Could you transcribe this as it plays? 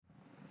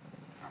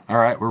All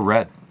right, we're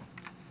red.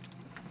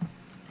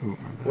 Ooh,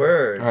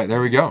 Word. all right,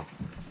 there we go.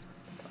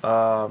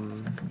 I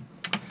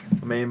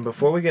mean,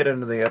 before we get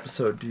into the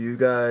episode, do you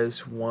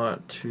guys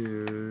want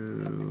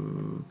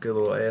to get a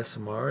little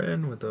ASMR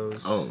in with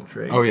those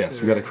drinks? Oh, yes,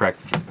 we got to crack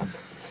the drinks.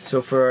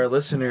 So for our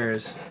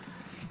listeners,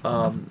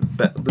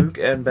 Luke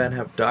and Ben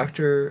have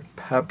Dr.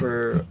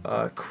 Pepper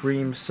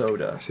cream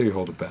soda. I say we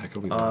hold it back.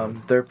 It'll be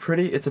loud.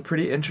 It's a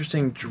pretty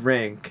interesting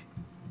drink.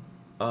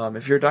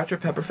 If you're a Dr.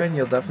 Pepper fan,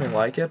 you'll definitely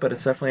like it, but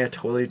it's definitely a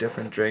totally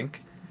different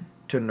drink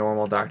to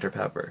normal Dr.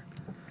 Pepper.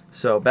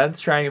 So Ben's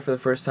trying it for the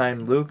first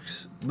time. Luke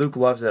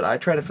loves it. I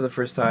tried it for the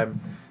first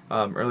time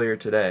earlier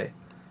today.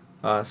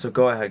 So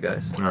go ahead,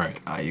 guys. All right.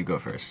 You go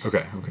first.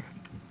 Okay.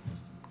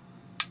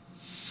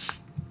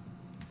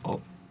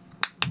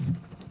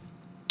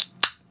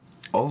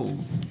 Oh.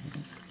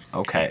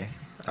 Okay.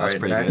 That was All right,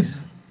 pretty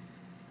next.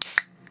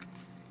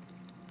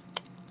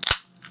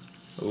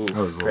 Ooh, That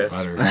was a little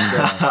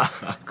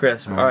better.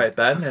 Crisp. All right,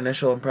 Ben,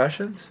 initial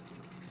impressions?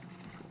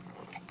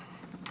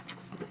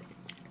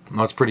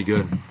 No, it's pretty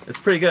good. It's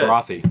pretty good.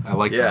 Frothy. I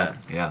like that.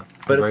 Yeah.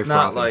 But Very it's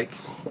not frothy.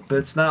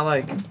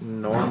 like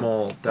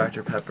normal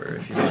Dr. Pepper,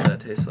 if you know what that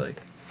tastes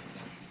like.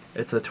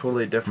 It's a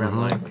totally different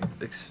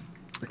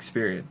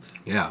experience.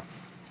 Yeah.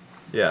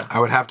 Yeah. I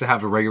would have to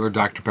have a regular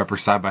Dr. Pepper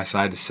side by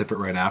side to sip it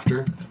right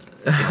after.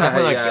 It's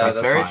definitely Yeah, it's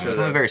that's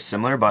definitely very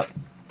similar, but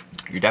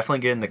you're definitely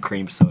getting the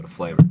cream soda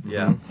flavor.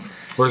 Yeah.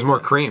 Where's more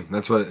cream?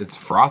 That's what it's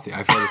frothy.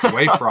 I feel like it's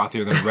way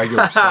frothier than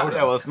regular soda.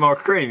 Yeah, well, it's more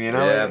cream, you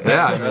know? Yeah,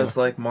 Yeah. it does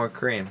like more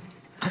cream.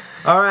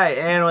 All right,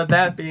 and with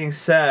that being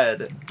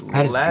said,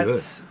 That is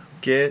let's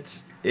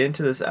get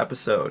into this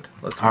episode.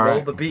 Let's All roll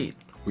right. the beat.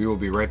 We will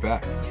be right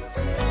back.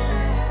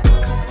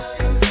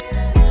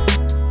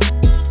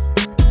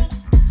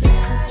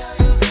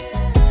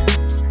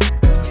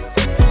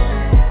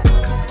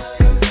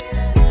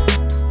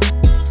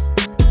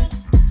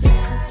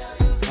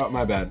 Oh,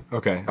 my bad.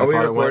 Okay. Are we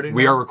thought it went- recording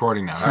We now? are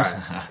recording now. All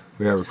right.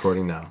 We are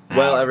recording now.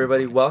 Well,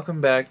 everybody,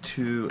 welcome back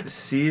to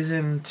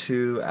Season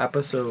 2,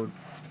 Episode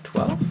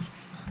 12?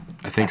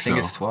 I think I think so.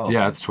 it's 12.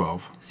 Yeah, it's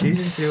 12.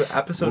 Season 2,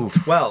 Episode Oof.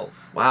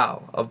 12.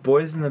 Wow. Of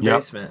Boys in the Yep.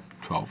 Basement.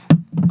 12.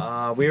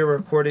 We are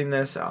recording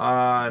this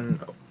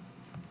on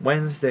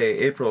Wednesday,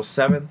 April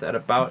 7th at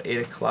about 8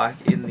 o'clock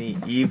in the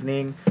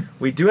evening.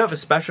 We do have a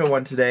special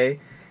one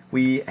today.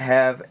 We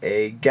have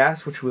a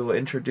guest which we will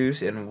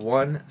introduce in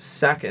 1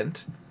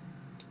 second.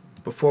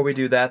 Before we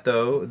do that,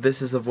 though,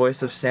 this is the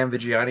voice of Sam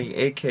Vigiani,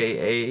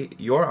 a.k.a.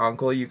 your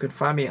uncle. You can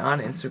find me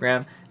on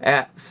Instagram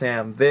at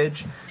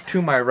SamVig.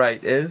 To my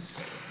right is...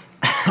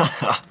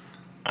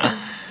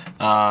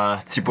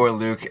 It's your boy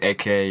Luke,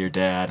 aka your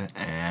dad,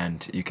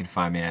 and you can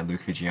find me at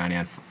Luke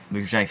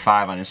Vigiani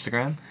 5 on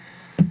Instagram.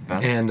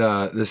 Ben? And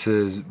this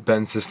is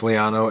Ben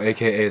Siciliano,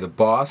 a.k.a. The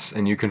Boss,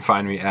 and you can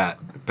find me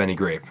at Benny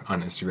Grape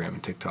on Instagram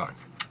and TikTok.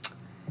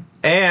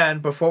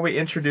 And before we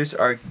introduce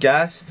our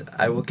guest,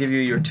 I will give you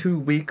your 2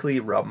 weekly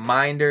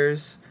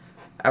reminders.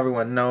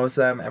 Everyone knows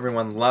them.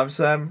 Everyone loves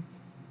them.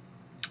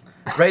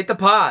 Rate the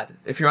pod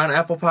if you're on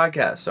Apple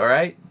Podcasts, all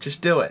right?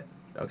 Just do it,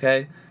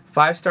 okay?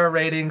 5-star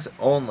ratings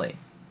only.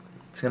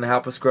 It's going to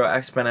help us grow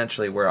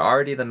exponentially. We're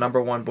already the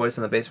number 1 Boys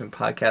in the Basement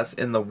podcast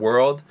in the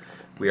world.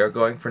 We are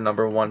going for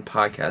number 1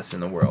 podcast in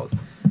the world.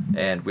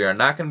 And we are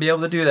not going to be able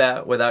to do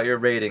that without your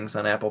ratings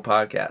on Apple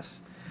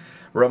Podcasts.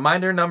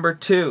 Reminder number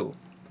 2.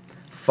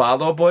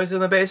 Follow Boys in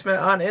the Basement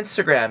on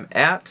Instagram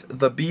at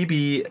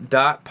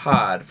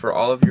thebb.pod for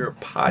all of your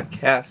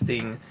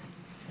podcasting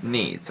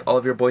needs. All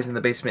of your Boys in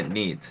the Basement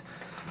needs.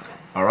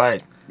 All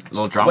right.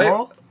 Little drum Wait.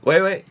 roll?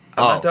 I'm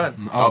not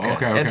done. Oh, Okay.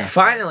 okay. And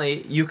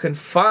finally, you can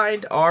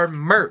find our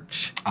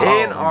merch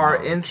in our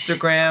merch.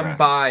 Instagram Correct.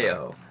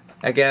 bio.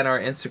 Again, our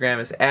Instagram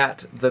is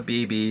at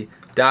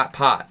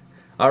thebb.pod.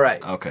 All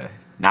right. Okay.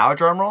 Now a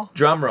drum roll?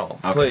 Drum roll,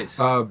 Okay. please.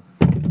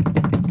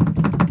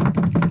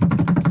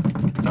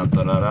 Dun,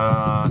 dun, dun,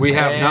 dun. We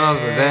have none other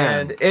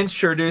And than...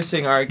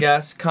 introducing our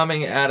guest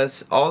coming at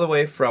us all the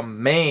way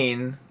from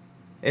Maine.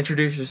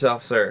 Introduce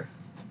yourself, sir.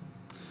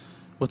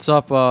 What's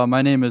up?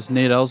 My name is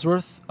Nate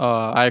Ellsworth.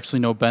 I actually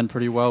know Ben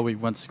pretty well. We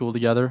went to school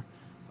together.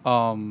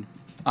 I'm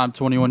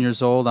 21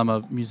 years old. I'm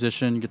a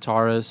musician,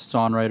 guitarist,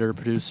 songwriter,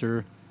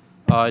 producer.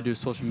 I do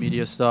social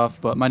media stuff,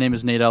 but my name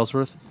is Nate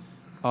Ellsworth.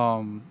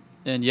 And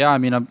yeah, I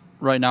mean,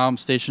 right now I'm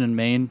stationed in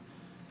Maine,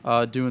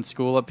 doing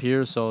school up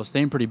here, so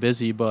staying pretty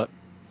busy. But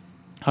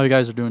how you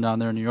guys are doing down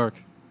there in New York?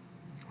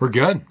 We're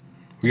good.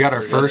 We got our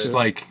We're first,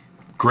 good.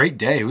 great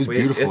day. It was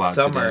beautiful it's out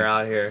summer today.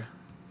 out here.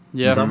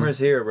 Yeah. Summer's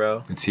here,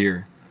 bro. It's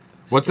here.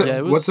 What's it? Yeah,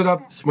 it was what's it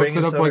up? spring What's it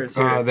and up summer like is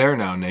here. there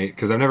now, Nate?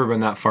 Because I've never been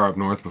that far up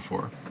north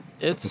before.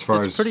 It's as far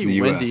as pretty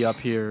the windy US.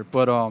 up here,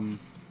 but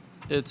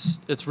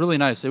it's really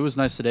nice. It was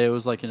nice today. It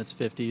was like in its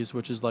 50s,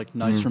 which is like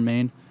nice for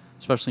Maine,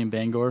 especially in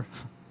Bangor.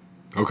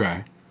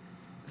 Okay.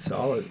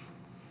 Solid.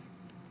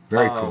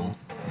 Very cool.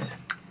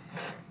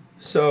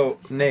 So,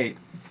 Nate,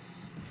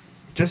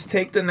 just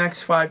take the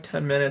next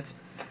 5-10 minutes,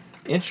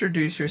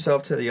 introduce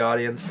yourself to the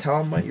audience, tell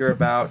them what you're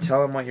about,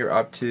 tell them what you're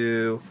up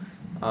to,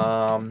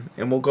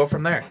 and we'll go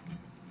from there.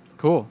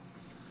 Cool.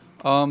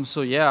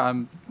 So yeah,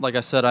 I'm like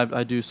I said,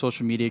 I do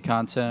social media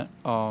content,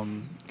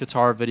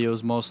 guitar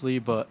videos mostly,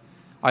 but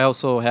I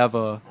also have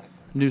a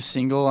new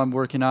single I'm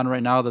working on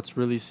right now that's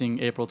releasing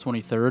April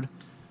 23rd.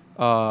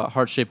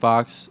 Heart Shaped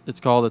Box. It's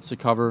a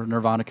cover,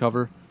 Nirvana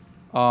cover.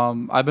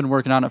 I've been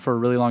working on it for a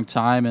really long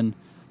time and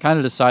kind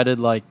of decided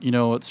like, you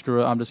know what,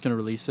 screw it, I'm just gonna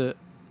release it.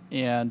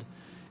 And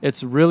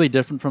it's really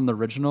different from the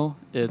original.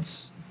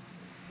 It's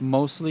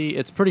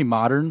pretty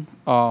modern,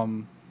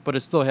 but it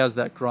still has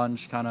that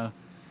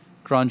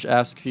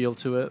grunge-esque feel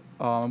to it.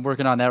 I'm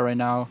working on that right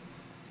now.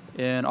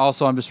 And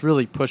also I'm just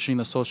really pushing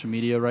the social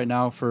media right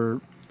now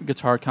for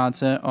guitar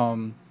content.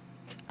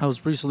 I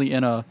was recently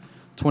in a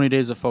 20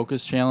 Days of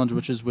Focus challenge,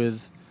 which is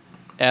with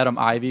Adam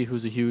Ivy,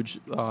 who's a huge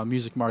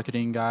music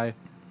marketing guy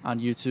on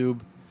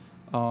YouTube.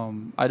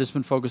 I just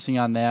been focusing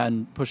on that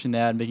and pushing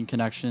that and making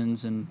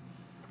connections, and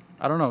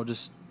I don't know,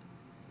 just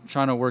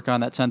trying to work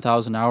on that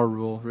 10,000 hour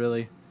rule,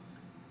 really.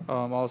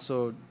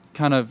 Also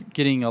kind of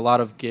getting a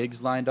lot of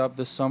gigs lined up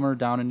this summer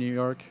down in New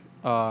York,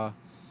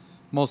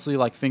 mostly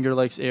like Finger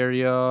Lakes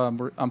area.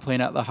 I'm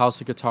playing at the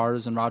House of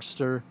Guitars in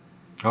Rochester.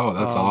 Oh,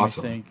 that's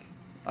awesome. I think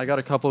I got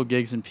a couple of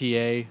gigs in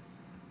PA.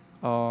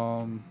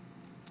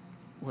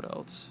 What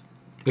else?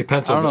 Like I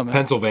don't know, man.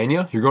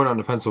 Pennsylvania? You're going down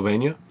to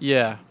Pennsylvania?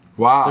 Yeah,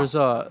 Wow.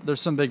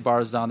 there's some big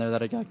bars down there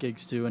that I got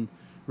gigs to, and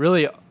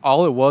really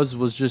all it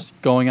was just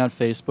going on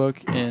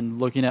Facebook and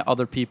looking at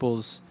other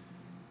people's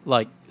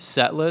like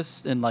set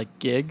lists and like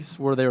gigs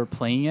where they were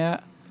playing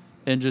at,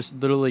 and just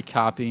literally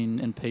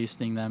copying and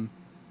pasting them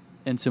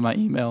into my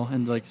email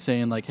and like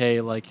saying like,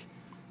 hey, like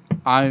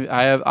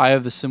I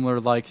have the similar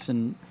likes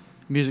and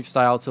music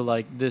style to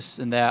like this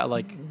and that,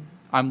 like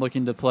I'm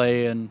looking to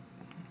play, and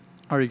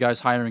are you guys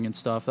hiring and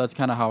stuff. That's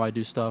kind of how I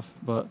do stuff,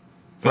 but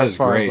That as is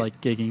far as great.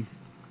 like gigging.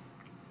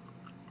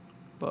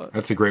 But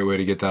That's a great way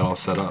to get that all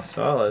set up.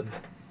 Solid.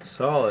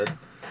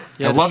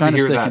 yeah, I'd just love to trying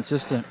hear stay that.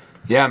 consistent.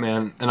 Yeah,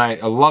 man. And I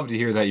love to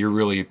hear that you're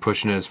really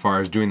pushing it as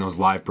far as doing those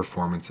live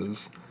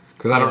performances.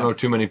 Because I don't Yeah. know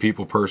too many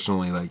people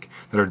personally like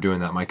that are doing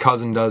that. My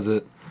cousin does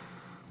it,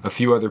 a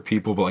few other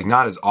people, but like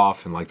not as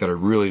often, like that are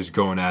really just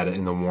going at it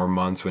in the warm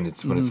months when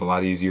it's a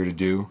lot easier to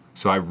do.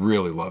 So I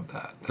really love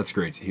that. That's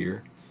great to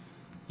hear.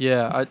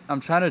 Yeah,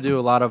 I'm trying to do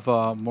a lot of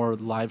more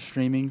live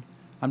streaming.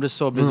 I'm just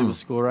so busy with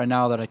school right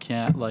now that I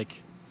can't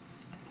like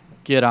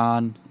get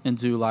on and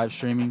do live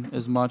streaming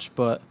as much.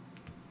 But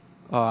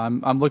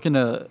I'm looking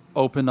to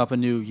open up a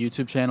new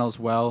YouTube channel as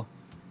well,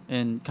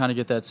 and kind of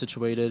get that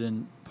situated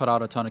and put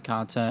out a ton of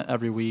content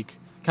every week,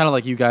 kind of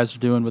like you guys are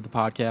doing with the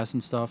podcast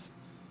and stuff.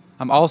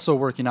 I'm also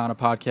working on a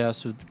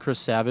podcast with Chris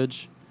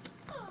Savage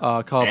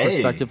called Hey.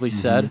 Prospectively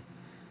Said.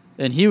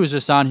 And he was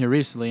just on here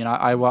recently, and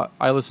I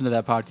listened to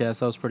that podcast.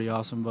 That was pretty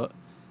awesome. But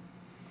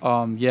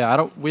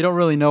yeah, we don't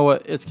really know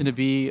what it's going to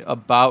be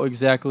about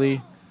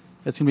exactly.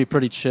 It's going to be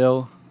pretty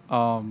chill.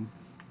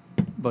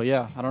 But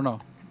yeah, I don't know.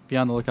 Be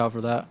on the lookout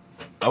for that.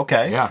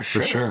 Okay. Yeah,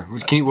 for sure.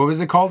 What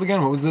was it called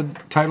again? What was the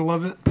title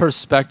of it?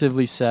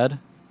 Prospectively Said.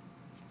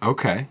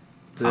 Okay.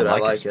 Dude, I I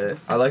like like it.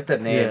 I like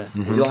that name.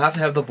 Yeah. You'll have to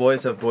have the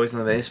boys of Boys in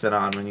the Basement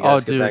on when you Oh,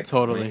 guys get dude, that.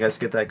 totally. When you guys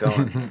get that going,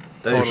 that'd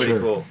be Totally. pretty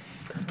cool.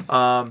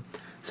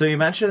 So you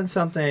mentioned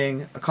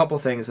a couple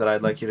things that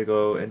I'd like you to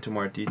go into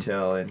more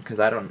detail in,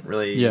 because I don't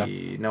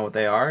really know what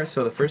they are.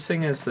 So the first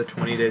thing is the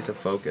 20 Days of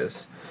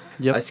Focus.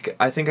 Yep.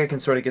 I think I can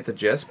sort of get the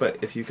gist, but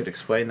if you could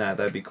explain that,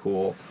 that'd be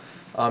cool.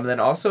 Then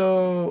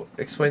also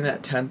explain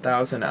that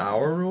 10,000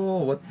 hour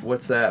rule.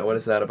 What's that? What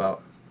is that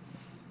about?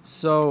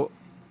 So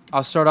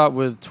I'll start out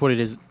with 20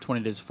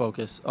 days of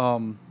focus.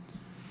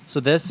 So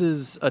this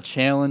is a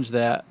challenge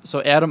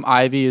so Adam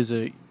Ivy is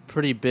a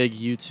pretty big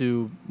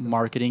YouTube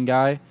marketing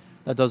guy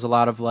that does a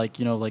lot of like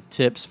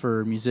tips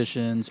for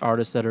musicians,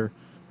 artists that are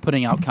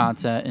putting out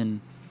content and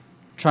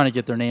trying to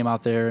get their name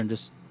out there and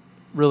just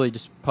really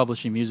just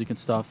publishing music and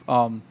stuff.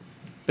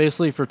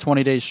 Basically for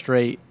 20 days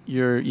straight,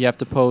 you have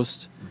to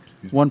post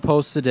one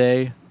post a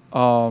day,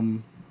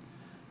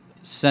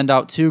 send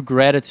out 2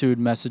 gratitude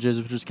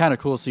messages, which is kind of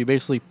cool. So you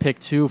basically pick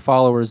 2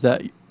 followers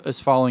that are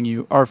following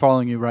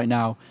you right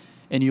now,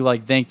 and you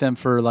like thank them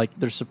for like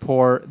their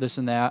support, this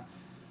and that.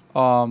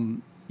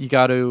 You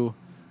got to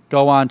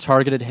go on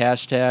targeted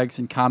hashtags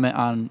and comment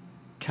on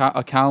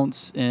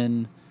accounts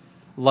and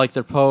like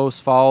their posts,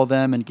 follow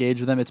them, engage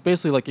with them. It's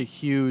basically like a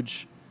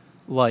huge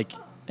like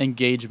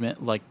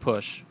engagement like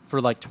push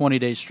for like 20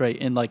 days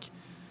straight, and like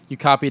you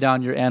copy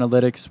down your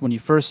analytics when you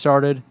first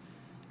started,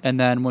 and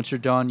then once you're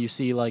done, you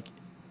see like,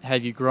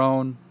 have you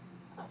grown?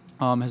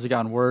 Has it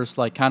gotten worse?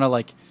 Like kind of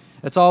like,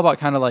 it's all about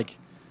kind of like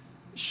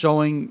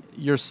showing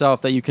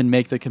yourself that you can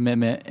make the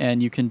commitment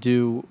and you can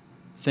do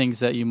things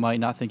that you might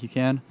not think you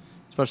can,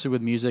 especially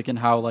with music and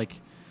how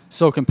like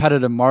so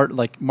competitive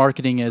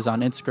marketing is on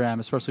Instagram,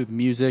 especially with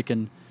music.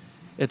 And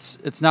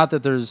it's not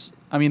that there's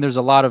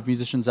a lot of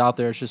musicians out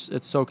there. It's just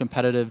it's so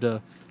competitive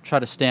to try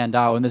to stand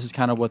out, and this is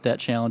kind of what that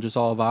challenge is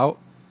all about.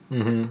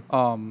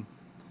 Mm-hmm.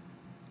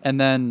 And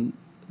then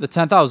the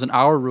 10,000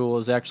 hour rule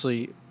is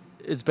actually,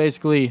 it's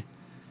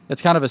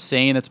kind of a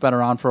saying that's been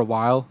around for a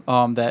while,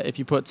 that if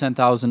you put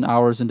 10,000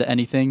 hours into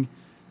anything,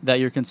 that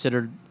you're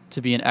considered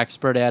to be an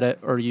expert at it,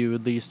 or you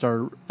at least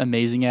are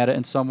amazing at it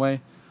in some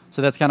way.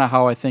 So that's kind of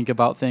how I think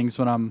about things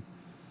when I'm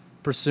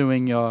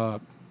pursuing,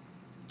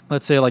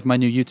 let's say, like my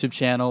new YouTube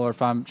channel, or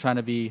if I'm trying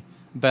to be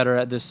better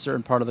at this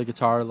certain part of the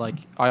guitar. Like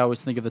I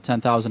always think of the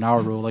 10,000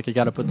 hour rule. Like I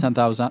got to put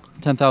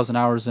 10,000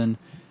 hours in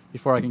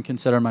before I can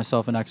consider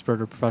myself an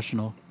expert or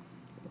professional.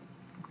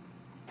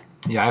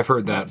 Yeah, I've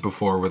heard that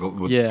before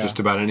with just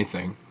about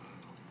anything.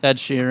 Ed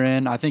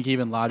Sheeran, I think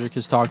even Logic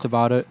has talked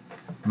about it.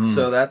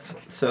 So that's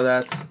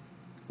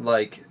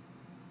like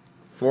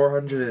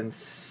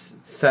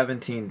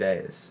 417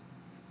 days.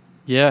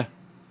 Yeah.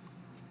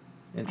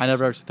 I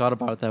never actually thought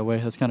about it that way.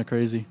 That's kind of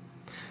crazy.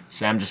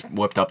 Sam just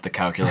whipped up the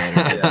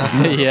calculator.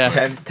 Yeah.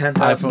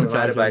 10,000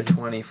 divided by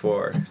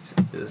 24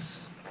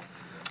 is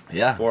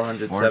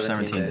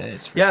 417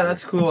 days. Yeah,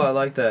 that's cool. I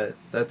like that.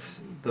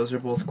 Those are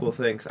both cool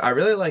things. I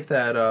really like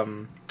that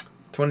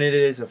 20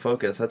 days of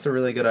focus. That's a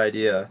really good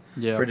idea.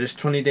 Yeah. For just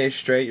 20 days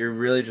straight, you're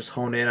really just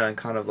hone in on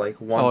kind of like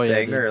one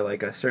thing or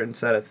like a certain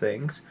set of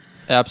things.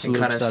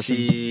 Absolute and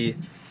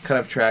obsession. kind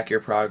of track your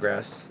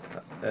progress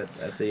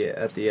at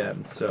the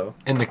end. So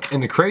And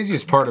the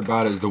craziest part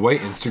about it is the way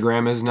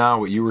Instagram is now,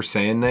 what you were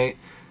saying, Nate,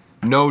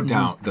 no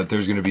doubt that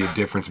there's going to be a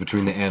difference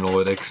between the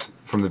analytics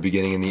from the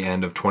beginning and the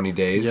end of 20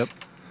 days. Yep.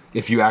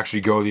 If you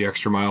actually go the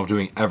extra mile of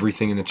doing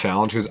everything in the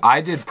challenge. Because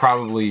I did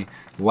probably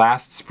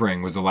last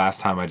spring was the last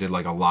time I did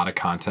like a lot of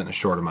content in a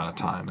short amount of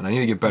time. And I need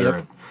to get better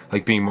at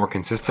like being more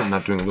consistent and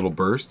not doing little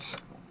bursts.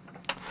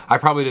 I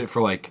probably did it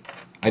for like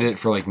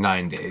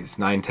 9 days,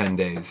 10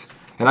 days.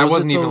 And I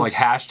wasn't even like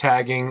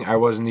hashtagging. I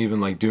wasn't even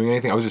like doing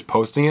anything. I was just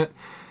posting it.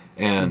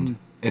 And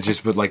it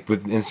just with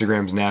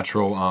Instagram's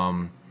natural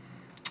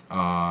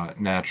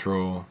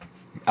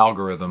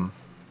algorithm,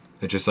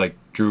 it just like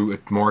drew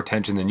more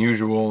attention than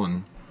usual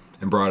and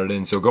brought it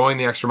in. So going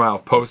the extra mile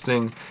of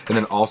posting and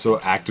then also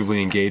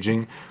actively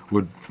engaging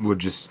would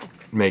just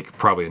make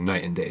probably a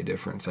night and day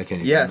difference. I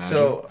can't even imagine.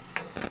 So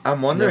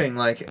I'm wondering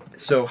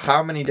so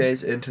how many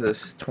days into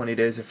this 20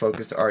 days of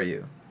focus are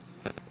you?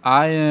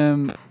 I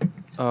am,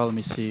 let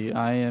me see.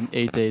 I am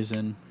 8 days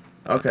in.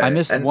 Okay. I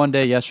missed one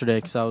day yesterday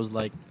because I was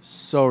like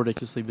so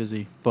ridiculously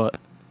busy, but.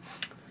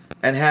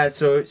 And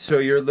so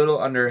you're a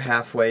little under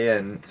halfway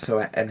in. So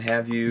and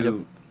have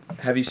you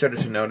started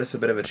to notice a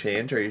bit of a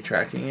change? Are you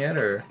tracking it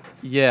or?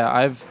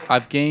 Yeah,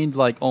 I've gained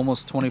like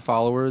almost 20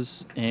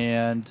 followers,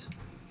 and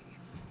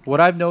what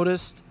I've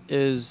noticed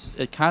is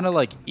it kind of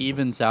like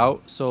evens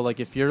out. So like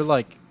if you're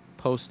like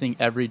posting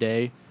every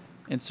day,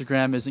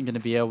 Instagram isn't going to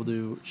be able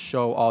to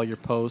show all your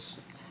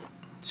posts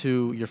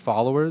to your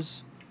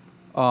followers.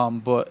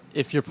 But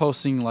if you're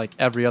posting like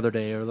every other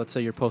day, or let's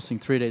say you're posting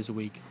 3 days a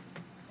week,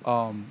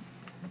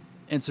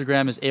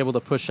 Instagram is able to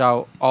push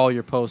out all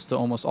your posts to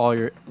almost all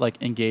your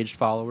like engaged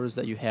followers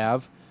that you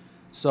have.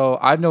 So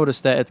I've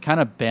noticed that it kind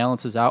of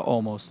balances out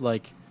almost.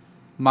 Like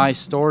my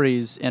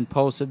stories and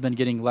posts have been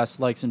getting less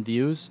likes and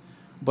views,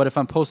 but if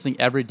I'm posting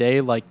every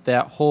day, like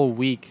that whole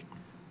week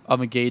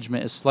of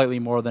engagement is slightly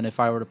more than if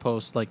I were to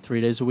post like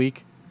 3 days a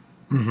week.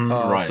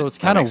 Right. So it's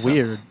kind of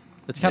weird. Sense.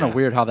 It's kind of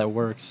weird how that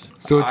works.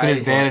 So it's an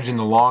advantage in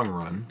the long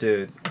run.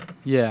 Dude.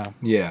 Yeah.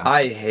 Yeah.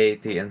 I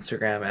hate the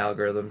Instagram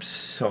algorithm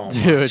so much.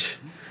 Dude.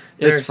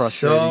 They're It's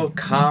frustrating. so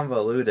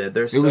convoluted.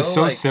 It was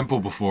so simple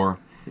before.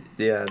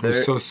 Yeah, It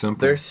was so simple.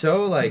 They're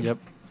so like Yep.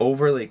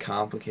 overly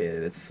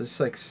complicated. It's just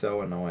like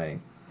so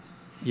annoying.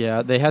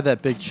 Yeah, they had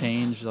that big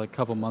change like a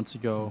couple months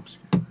ago.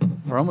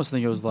 Or I almost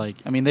think it was like,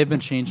 I mean, they've been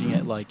changing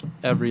it like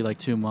every like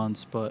 2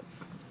 months, but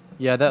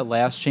yeah, that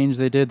last change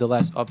they did, the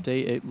last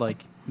update, it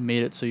like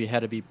made it so you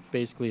had to be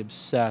basically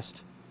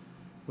obsessed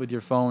with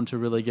your phone to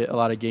really get a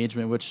lot of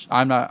engagement, which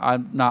I'm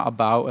not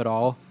about at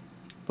all.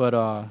 But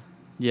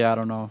yeah, I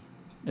don't know.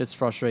 It's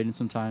frustrating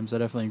sometimes. I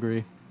definitely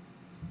agree.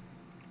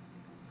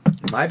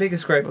 My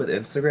biggest gripe with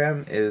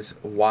Instagram is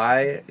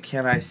why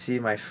can't I see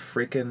my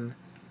freaking...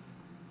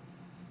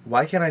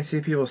 Why can't I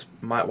see people's...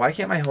 Why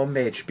can't my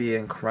homepage be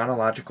in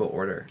chronological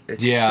order?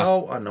 It's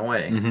so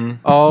annoying. Mm-hmm.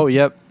 Oh,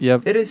 yep.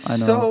 It is I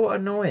know. so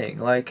annoying.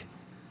 Like,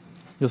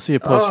 You'll see a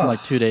post from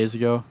like 2 days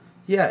ago.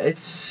 yeah,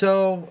 it's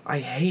so... I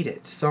hate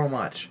it so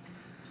much.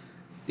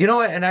 You know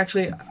what? And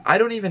actually, I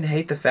don't even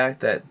hate the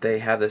fact that they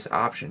have this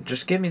option.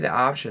 Just give me the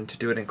option to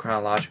do it in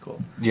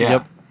chronological. Yeah.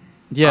 Yep.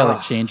 Yeah, like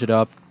Ugh. change it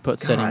up, put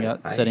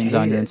God, I settings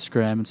on hate your it.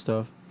 Instagram and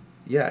stuff.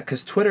 Yeah,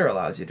 because Twitter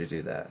allows you to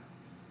do that.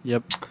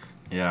 Yep.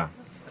 Yeah,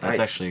 that's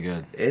actually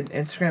good.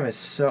 Instagram is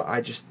so...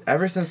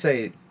 Ever since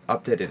they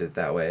updated it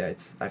that way,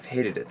 I've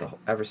hated it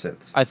ever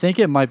since. I think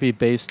it might be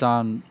based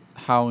on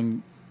how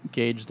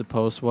engaged the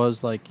post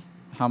was, like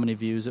how many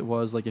views it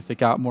was. Like if it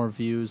got more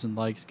views and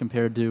likes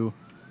compared to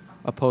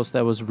a post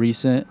that was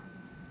recent,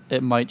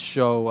 it might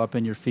show up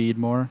in your feed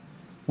more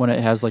when it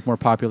has like more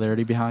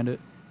popularity behind it.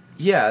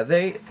 Yeah,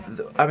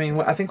 I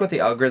mean, I think what the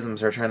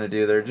algorithms are trying to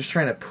do, they're just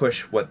trying to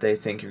push what they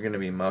think you're going to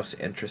be most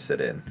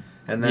interested in,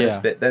 and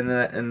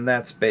then and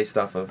that's based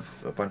off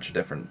of a bunch of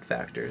different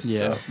factors.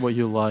 Yeah, so. what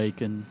you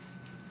like and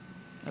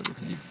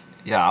everything.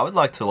 Yeah, I would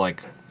like to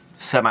like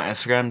set my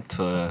Instagram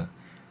to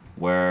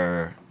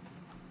where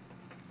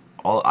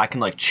I can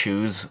like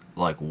choose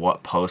like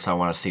what post I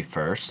want to see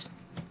first,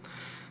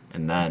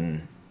 and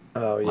then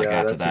Oh yeah, like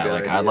after that's a that, good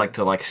like idea. I'd like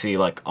to like see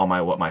like all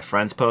what my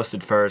friends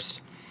posted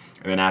first,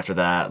 and then after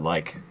that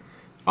like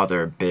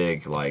other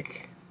big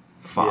like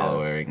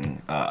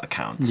following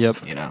accounts.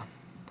 Yep. You know,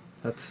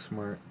 That's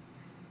smart.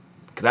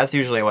 because that's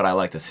usually what I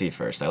like to see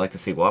first. I like to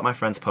see what my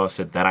friends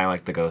posted, then I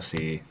like to go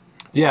see.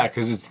 Yeah,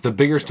 because it's the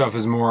bigger stuff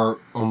is more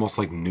almost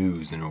like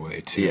news in a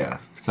way too. Yeah.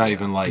 It's not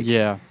even like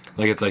Yeah.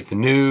 like it's like the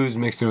news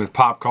mixed in with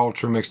pop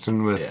culture, mixed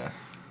in with Yeah.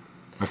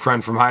 my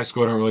friend from high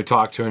school I don't really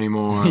talk to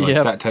anymore. Like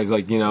Yep. that type,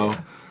 like Your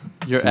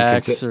it's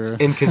ex it's or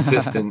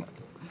inconsistent.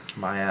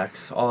 My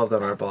ex, all of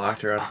them are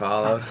blocked or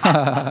unfollowed.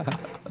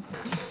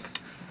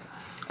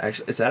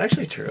 Actually, is that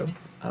actually true?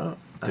 I don't.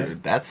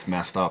 Dude, that's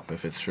messed up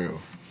if it's true.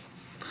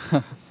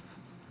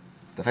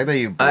 The fact that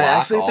you I block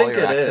actually all think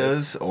your it is.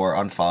 exes or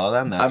unfollow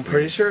them, that's I'm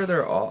pretty weird. sure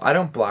they're all. I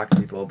don't block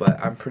people, but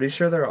I'm pretty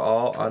sure they're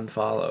all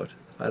unfollowed.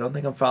 I don't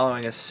think I'm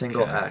following a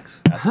single Okay.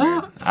 ex. That's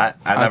weird. I've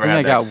I never think had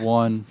I got this.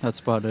 one. That's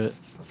about it.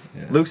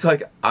 Yeah. Luke's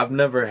like, I've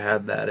never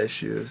had that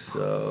issue,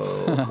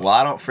 so. Well,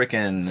 I don't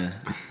freaking.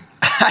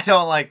 I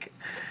don't like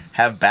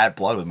have bad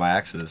blood with my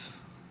exes.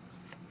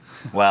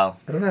 Well,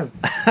 I don't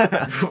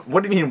have.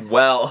 What do you mean,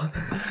 well?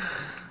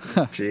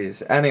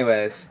 Jeez.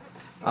 Anyways,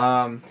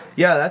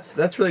 yeah,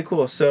 that's really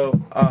cool.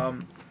 So,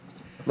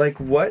 like,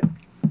 what?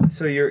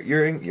 So are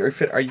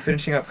you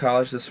finishing up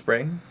college this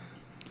spring?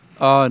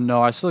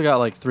 No, I still got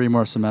like 3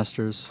 more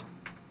semesters.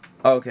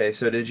 Okay,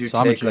 so did you So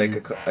I'm a take like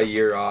junior. a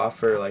year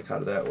off, or like how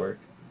did that work?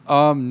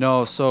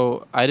 No,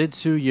 so I did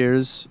 2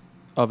 years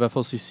of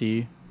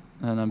FLCC,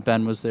 and then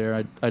Ben was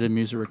there. I did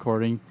music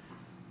recording.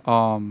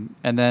 And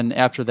then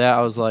after that,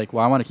 I was like,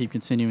 well, I want to keep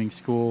continuing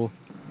school.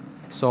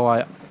 So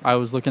I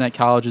was looking at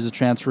colleges to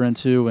transfer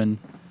into, and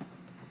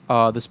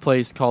this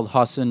place called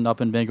Husson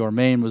up in Bangor,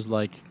 Maine was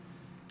like,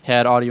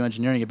 had audio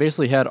engineering. It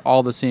basically had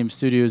all the same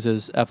studios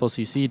as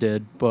FLCC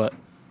did, but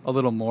a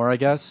little more, I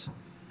guess.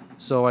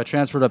 So I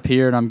transferred up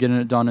here, and I'm getting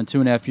it done in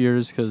 2.5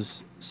 years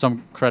because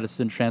some credits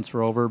didn't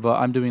transfer over. But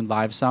I'm doing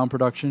live sound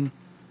production,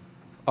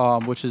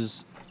 which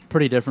is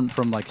pretty different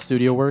from like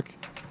studio work.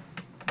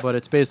 But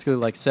it's basically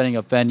like setting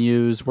up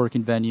venues,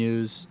 working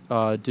venues,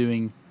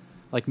 doing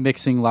like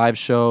mixing live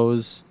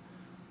shows.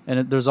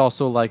 And there's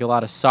also like a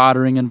lot of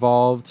soldering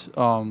involved.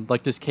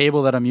 Like this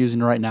cable that I'm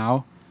using right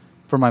now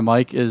for my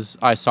mic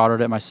I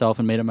soldered it myself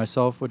and made it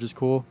myself, which is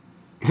cool.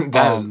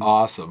 That is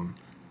awesome.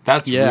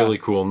 That's yeah. really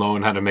cool,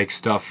 knowing how to make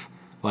stuff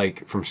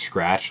like from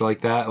scratch like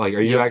that. Like, are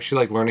you Yep.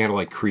 actually like learning how to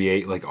like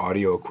create like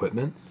audio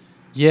equipment?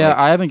 Yeah, Like-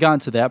 I haven't gotten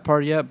to that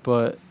part yet,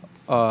 but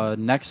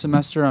next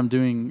semester I'm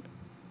doing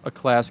a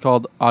class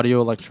called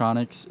audio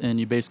electronics, and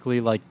you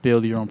basically like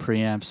build your own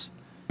preamps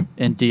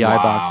in DI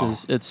Wow.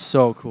 boxes. It's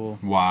so cool.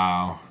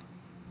 Wow.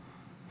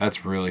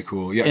 That's really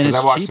cool. Yeah, And because I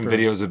it's watched cheaper. some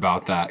videos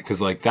about that.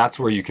 Because like that's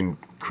where you can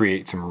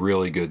create some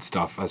really good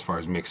stuff as far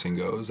as mixing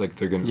goes. Like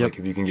they're gonna Yep. like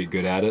if you can get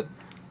good at it.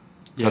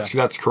 Yeah,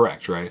 That's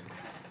correct, right?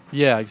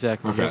 yeah,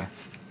 exactly. Okay.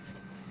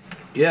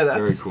 Yeah, that's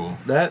Very cool.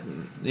 That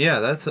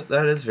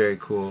that is very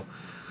cool.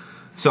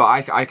 So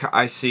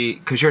I see,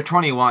 because you're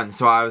 21,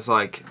 so I was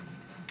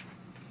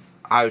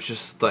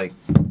just like,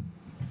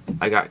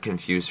 I got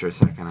confused for a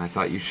second. I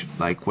thought you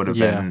would have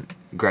Yeah. been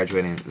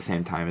graduating at the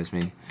same time as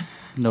me.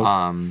 Nope.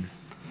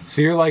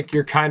 So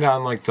you're kind of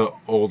on like the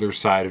older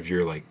side of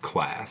your like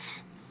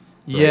class.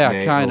 right, yeah,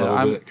 Nate, a kind of.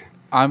 little bit?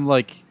 I'm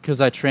like, because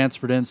I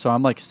transferred in, so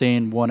I'm like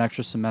staying 1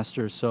 extra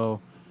semester.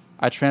 So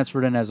I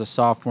transferred in as a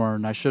sophomore,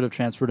 and I should have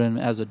transferred in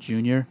as a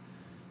junior.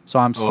 So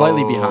I'm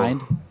slightly Oh,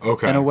 behind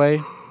Okay. in a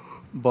way,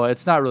 but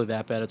it's not really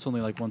that bad. It's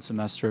only like 1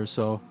 semester or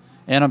so.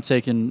 And I'm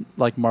taking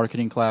like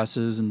marketing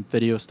classes and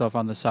video stuff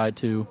on the side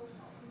too.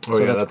 Oh so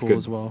yeah, that's that's cool good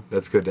as well.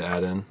 That's good to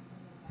add in.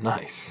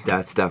 Nice.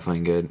 That's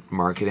definitely good.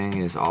 Marketing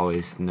is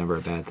always never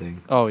a bad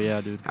thing. Oh yeah,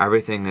 dude.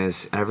 Everything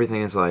is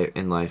like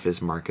in life is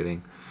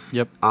marketing.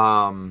 Yep.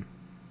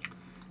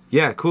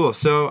 Yeah, cool.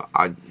 So,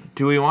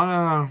 do we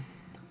want to?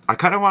 I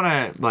kind of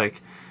want to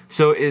like.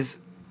 So is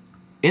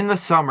in the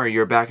summer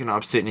you're back in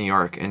upstate New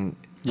York, and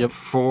Yep.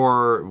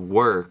 for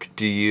work,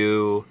 do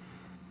you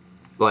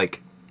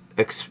like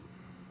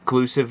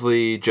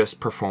exclusively just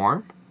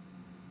perform?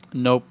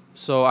 Nope.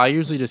 So I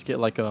usually just get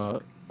like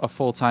a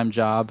full-time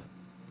job,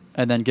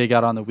 and then gig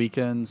out on the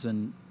weekends,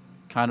 and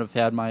kind of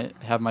have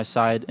my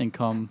side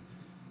income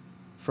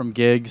from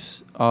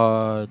gigs.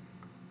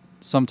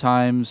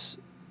 Sometimes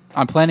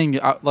I'm planning,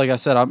 like I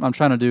said, I'm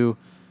trying to do.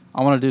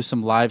 I want to do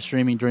some live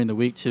streaming during the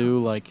week too,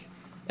 like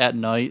at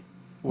night,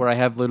 where I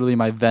have literally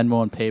my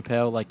Venmo and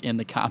PayPal like in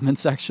the comment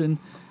section,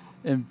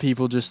 and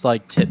people just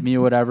like tip me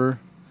or whatever.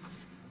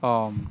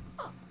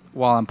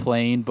 While I'm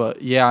playing,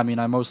 but yeah, I mean,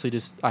 I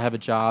have a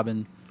job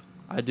and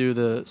I do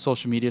the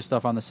social media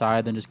stuff on the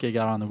side, then just gig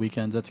out on the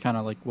weekends. That's kind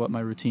of like what my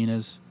routine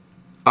is.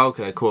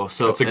 Okay, cool.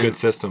 So That's a and good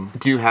system.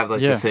 Do you have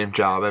like Yeah. the same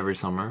job every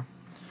summer?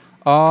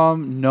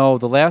 No,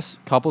 the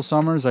last couple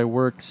summers I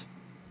worked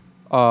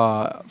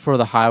for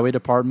the highway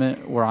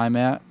department where I'm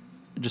at,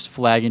 just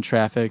flagging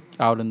traffic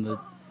out in the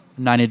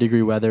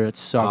 90-degree weather. It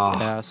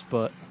sucked Oh, ass,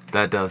 but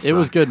That does. it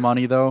was suck. good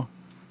money though.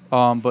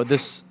 But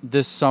this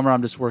summer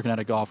I'm just working at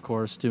a golf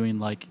course doing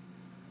like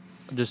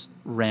just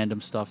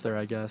random stuff there,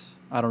 I guess.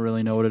 I don't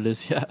really know what it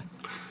is yet.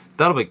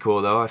 That'll be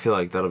cool though. I feel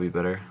like that'll be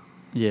better.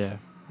 Yeah.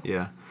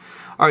 Yeah.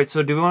 All right,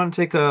 so do we want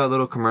to take a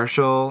little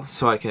commercial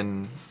so I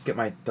can get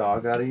my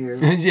dog out of here?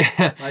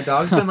 Yeah. My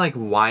dog's been like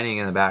whining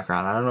in the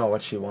background. I don't know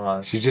what she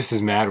wants. She's just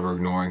as mad we're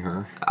ignoring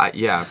her.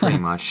 Yeah, pretty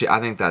much. I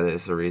think that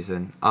is the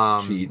reason.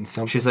 She eating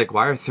something? She's like,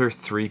 why are there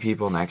 3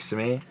 people next to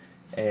me?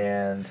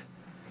 And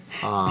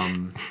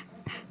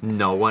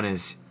no one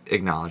is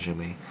acknowledging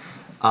me.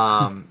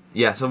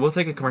 Yeah, so we'll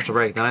take a commercial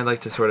break. Then I'd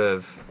like to sort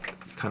of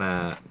kind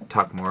of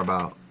talk more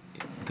about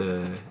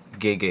the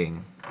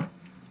gigging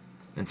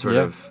and sort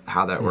of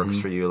how that works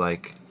for you.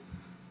 Like,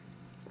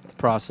 The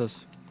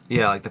process.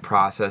 yeah, like the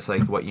process,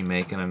 like what you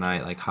make in a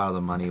night, like how the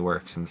money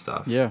works and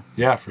stuff. Yeah.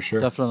 Yeah, for sure.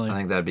 Definitely. I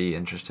think that'd be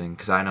interesting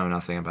because I know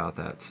nothing about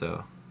that.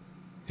 So,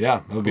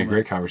 Yeah, that'll be a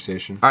great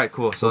conversation. all right,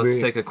 cool. So We'll let's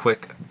be- take a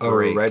quick Oh,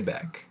 break. right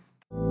back.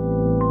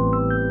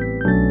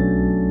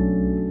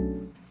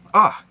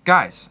 Ah,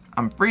 guys,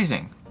 I'm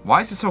freezing.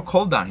 Why is it so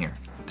cold down here?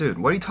 Dude,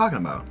 what are you talking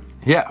about?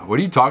 Yeah, what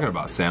are you talking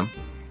about, Sam?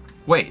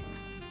 Wait,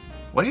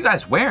 what are you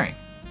guys wearing?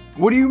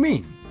 What do you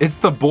mean? It's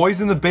the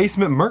Boys in the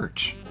Basement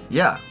merch.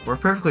 Yeah, we're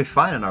perfectly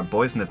fine in our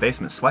Boys in the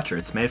Basement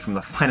sweatshirts made from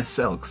the finest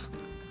silks.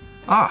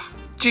 Ah,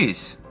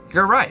 jeez,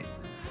 you're right.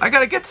 I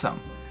gotta get some.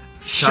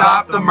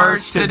 Shop the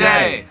merch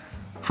today.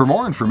 For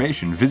more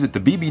information, visit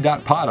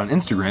thebb.pod on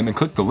Instagram and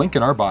click the link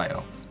in our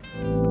bio.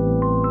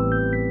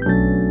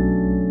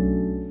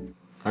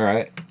 All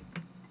right.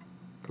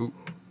 Ooh.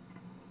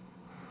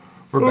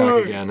 We're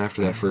back again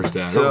after that first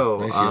ad. So,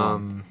 nice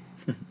yawn.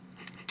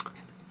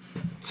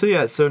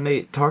 So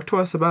Nate, talk to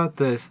us about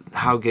this,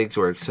 how gigs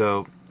work.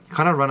 So,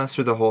 kind of run us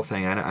through the whole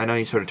thing. I know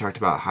you sort of talked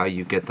about how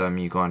you get them,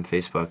 you go on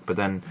Facebook, but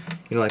then,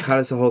 like, how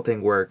does the whole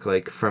thing work?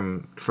 Like,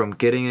 from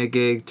getting a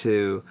gig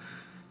to,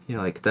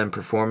 like, them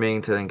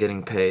performing to then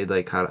getting paid,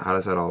 like, how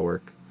does that all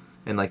work?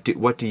 And, like,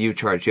 what do you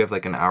charge? Do you have,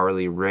 like, an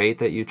hourly rate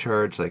that you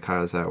charge? Like, how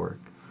does that work?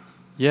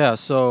 Yeah,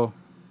 so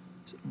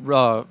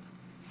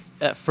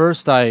at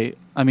first I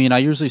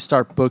usually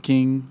start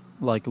booking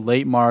like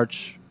late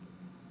March,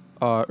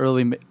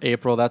 early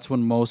April. That's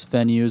when most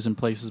venues and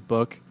places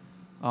book.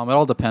 It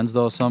all depends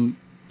though. Some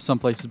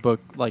places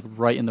book like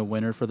right in the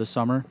winter for the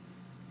summer.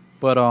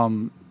 But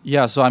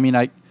yeah, so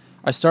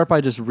I start by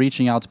just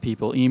reaching out to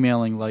people,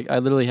 emailing. Like I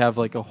literally have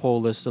like a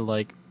whole list of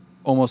like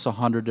almost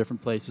 100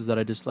 different places that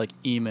I just like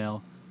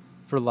email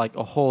for like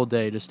a whole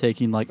day, just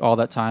taking like all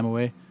that time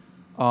away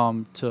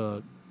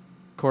to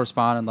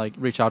correspond and like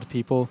reach out to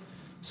people.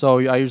 So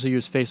I usually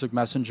use Facebook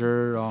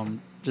Messenger,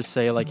 just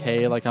say like,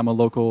 hey, like I'm a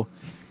local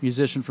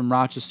musician from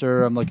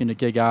Rochester, I'm looking to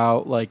gig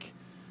out. Like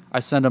I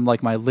send them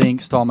like my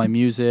links to all my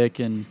music,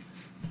 and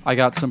I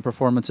got some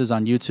performances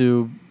on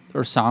YouTube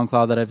or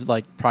SoundCloud that I've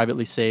like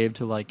privately saved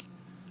to like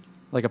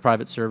a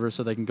private server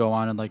so they can go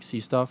on and like see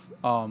stuff.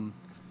 And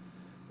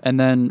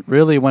then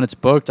really when it's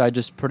booked, I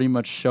just pretty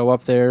much show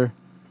up there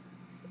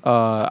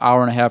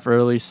hour and a half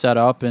early, set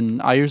up, and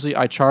I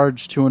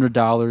charge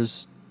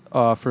 $200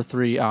 for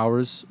 3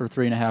 hours or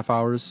 3.5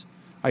 hours.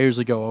 I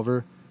usually go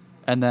over,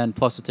 and then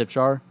plus a tip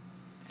jar.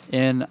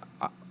 And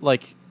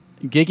like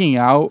gigging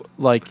out,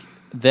 like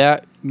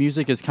that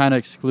music is kind of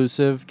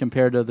exclusive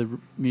compared to the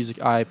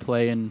music I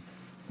play and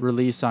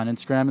release on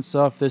Instagram and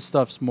stuff. This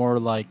stuff's more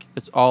like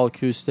it's all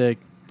acoustic,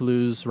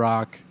 blues,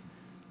 rock,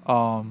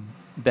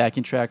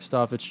 backing track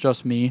stuff. It's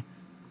just me.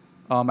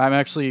 I'm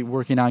actually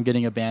working on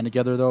getting a band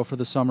together though for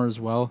the summer as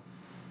well.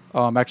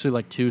 Actually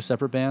like 2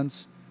 separate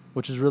bands,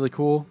 which is really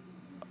cool.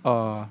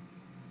 But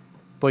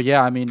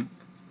yeah, I mean,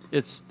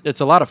 it's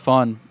a lot of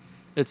fun.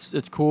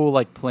 It's cool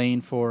like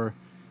playing for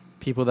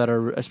people that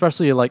are,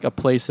 especially like a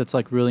place that's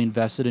like really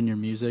invested in your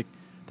music,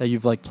 that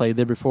you've like played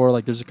there before.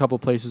 Like there's a couple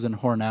places in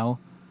Hornell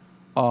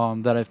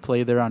that I've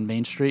played there on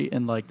Main Street,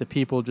 and like the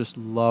people just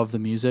love the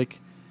music,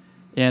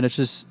 and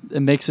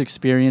it makes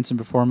experience and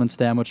performance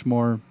that much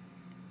more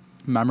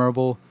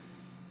memorable.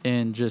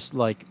 And just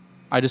like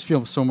I just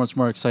feel so much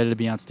more excited to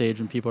be on stage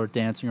when people are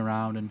dancing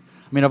around. And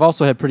I mean, I've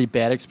also had pretty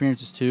bad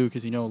experiences too,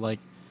 because like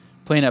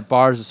playing at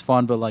bars is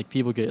fun, but like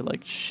people get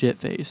like shit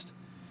faced,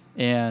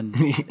 and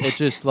it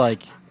just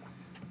like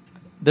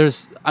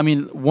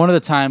one of the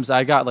times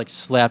I got like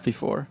slapped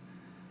before,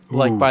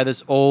 like by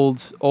this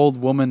old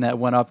woman that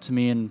went up to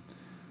me and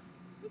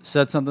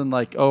said something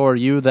like, "Oh, are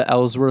you the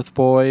Ellsworth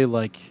boy?"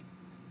 Like,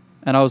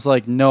 and I was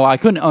like, "No," I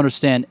couldn't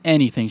understand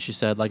anything she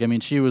said. Like, I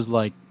mean, she was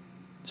like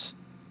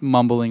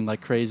mumbling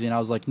like crazy, and I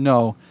was like,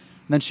 "No."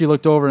 And then she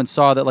looked over and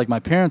saw that like my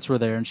parents were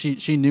there, and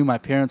she knew my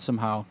parents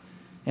somehow,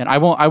 and I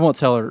won't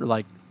tell her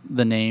like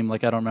the name,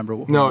 like I don't remember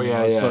who No, it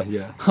yeah, was, yeah, but,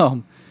 yeah.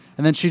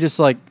 And then she just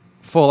like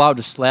full out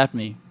just slapped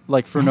me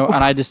like for no,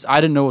 and I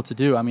didn't know what to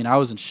do. I mean, I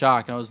was in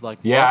shock. I was like,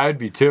 Yeah, what? I'd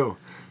be too.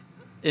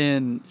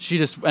 And she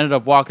just ended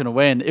up walking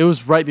away, and it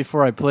was right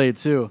before I played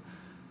too.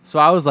 So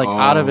I was like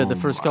out of it the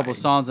first couple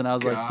songs, and I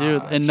was like,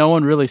 dude, and no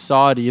one really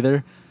saw it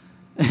either.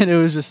 And it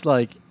was just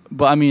like,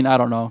 but I mean, I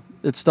don't know.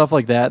 It's stuff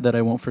like that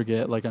I won't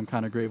forget. Like I'm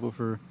kind of grateful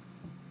for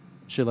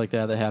shit like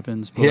that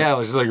happens. But Yeah,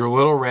 it's just like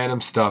little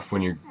random stuff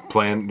when you're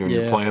playing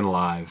Yeah.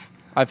 live.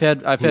 I've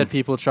had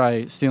people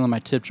try stealing my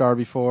tip jar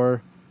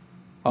before.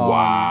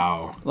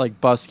 Wow. Like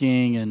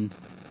busking and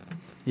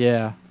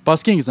yeah,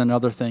 busking is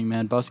another thing,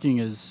 man. Busking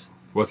is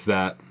What's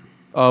that?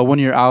 when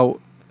you're out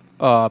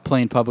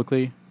playing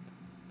publicly,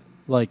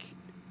 like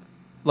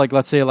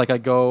let's say like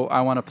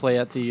I want to play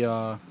at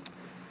the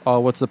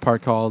what's the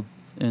park called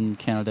in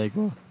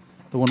Canandaigua,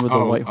 the one with the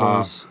white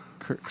horse,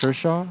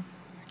 Kershaw.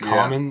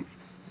 Common.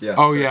 Yeah.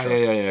 Oh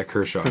yeah.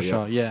 Kershaw.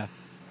 Kershaw, yeah.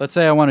 Let's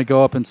say I want to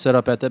go up and set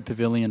up at that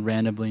pavilion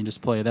randomly and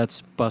just play.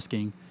 That's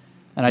busking,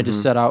 and I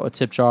just set out a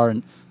tip jar.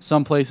 And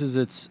some places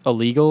it's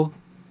illegal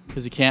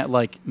because you can't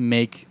like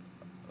make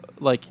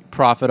like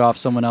profit off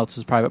someone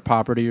else's private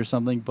property or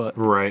something. But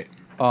Right.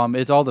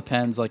 it all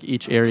depends. Like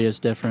each area is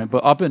different.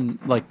 But up in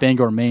like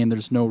Bangor, Maine,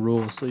 there's no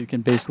rules, so you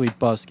can basically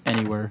busk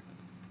anywhere.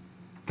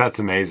 That's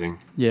amazing.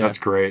 Yeah. That's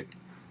great.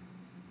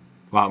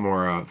 A lot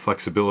more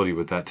flexibility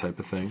with that type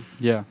of thing.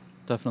 Yeah,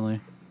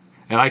 definitely.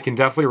 And I can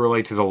definitely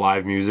relate to the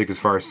live music as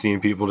far as seeing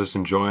people just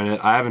enjoying it.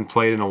 I haven't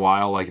played in a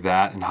while like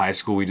that. In high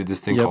school, we did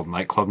this thing Yep. called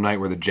Nightclub Night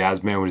where the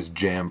jazz band would just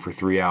jam for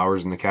 3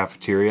 hours in the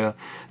cafeteria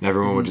and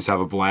everyone would just have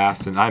a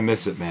blast. And I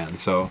miss it, man.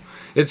 So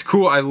it's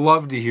cool. I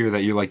love to hear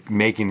that you're like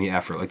making the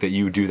effort, like that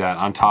you do that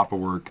on top of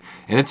work.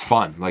 And it's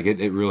fun. Like it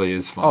really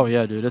is fun. Oh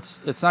yeah, dude.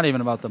 It's not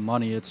even about the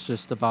money. It's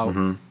just about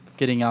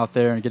getting out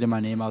there and getting my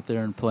name out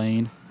there and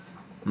playing.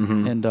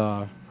 And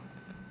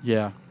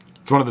yeah.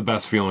 It's one of the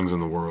best feelings in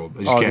the world.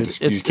 You just Oh, can't,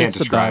 dude, you can't it's the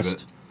describe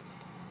best. it.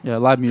 Yeah,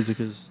 live music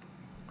is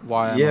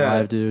why I'm Yeah.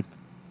 alive, dude.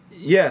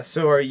 Yeah,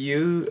 so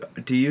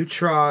do you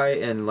try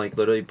and like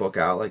literally book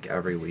out like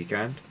every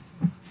weekend?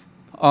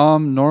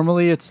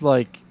 Normally it's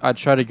like I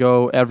try to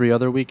go every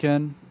other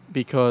weekend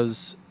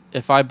because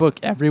if I book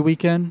every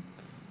weekend,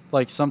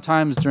 like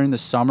sometimes during the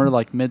summer,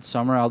 like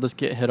midsummer, I'll just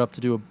get hit up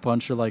to do a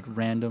bunch of like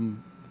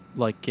random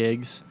like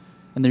gigs,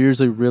 and they're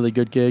usually really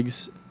good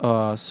gigs.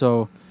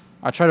 So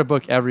I try to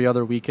book every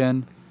other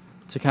weekend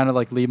to kind of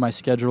like leave my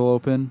schedule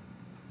open.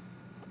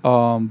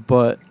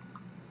 But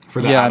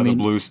For the Yeah, out I of the mean-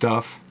 blue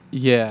stuff.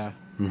 yeah.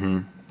 Mm-hmm.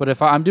 But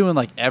if I'm doing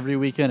like every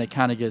weekend, it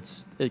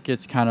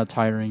gets kind of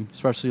tiring,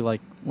 especially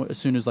like as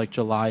soon as like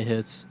July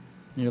hits,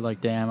 and you're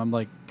like, damn, I'm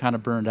like kind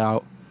of burned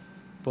out.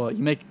 But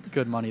you make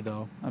good money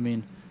though. I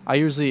mean, I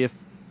usually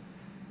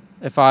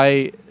if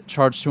I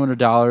charge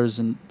 $200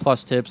 and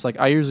plus tips, like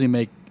I usually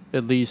make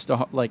at least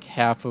like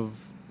half of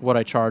what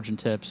I charge in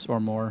tips or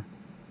more.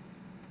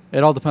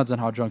 It all depends on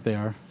how drunk they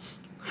are.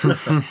 That's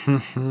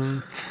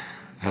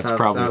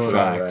probably a sounds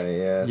fact. about right.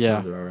 Yeah. Yeah.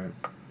 Sounds about right.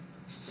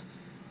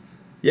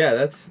 Yeah,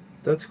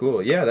 that's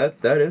cool. Yeah,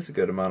 that is a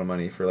good amount of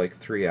money for like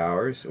 3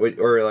 hours.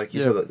 Or like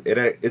you Yeah.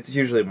 said, it's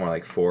usually more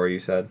like 4. You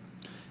said.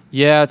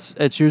 Yeah,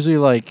 it's usually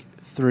like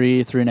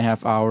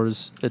 3.5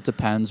 hours. It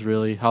depends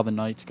really how the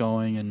night's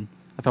going and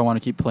if I want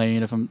to keep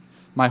playing. If I'm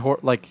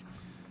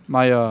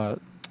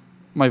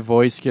my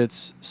voice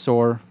gets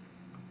sore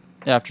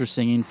after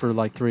singing for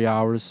like 3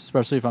 hours,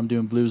 especially if I'm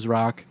doing blues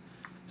rock.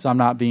 So I'm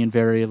not being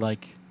very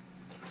like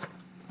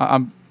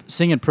I'm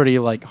singing pretty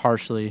like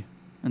harshly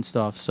and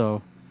stuff.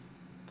 So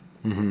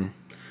Mm-hmm.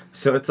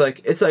 So it's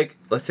like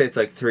let's say it's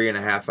like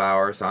 3.5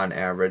 hours on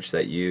average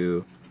that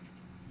you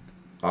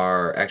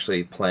are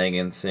actually playing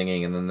and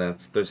singing, and then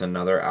there's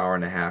another hour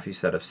and a half you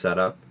said of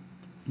setup.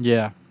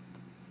 yeah,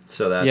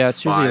 So that's yeah,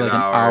 it's usually 5 like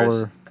an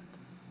hours. hour.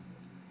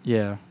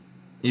 Yeah.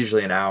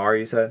 Usually an hour,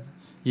 you said.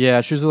 Yeah,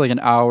 it's usually like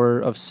an hour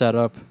of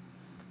setup.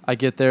 I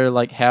get there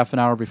like half an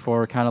hour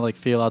before, kind of like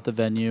feel out the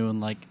venue and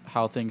like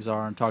how things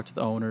are and talk to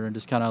the owner and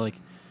just kind of like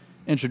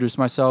introduce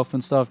myself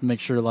and stuff and make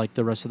sure like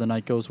the rest of the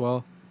night goes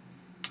well.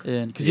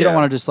 And because you don't Yeah.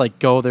 want to just like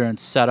go there and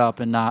set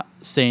up and not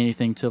say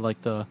anything to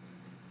like the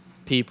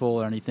people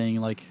or anything,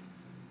 like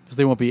because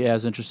they won't be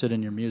as interested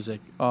in your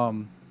music.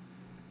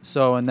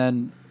 So and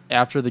then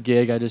after the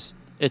gig, it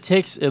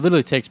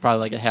literally takes probably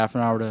like a half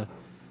an hour to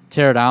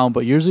tear it down.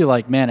 But usually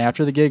like, man,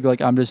 after the gig,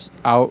 like I'm just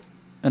out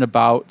and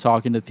about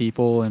talking to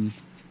people and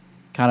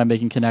kind of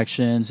making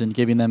connections and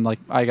giving them like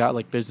I got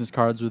like business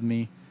cards with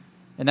me,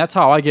 and that's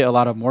how I get a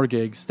lot of more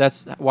gigs.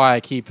 That's why I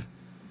keep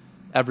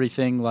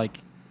everything like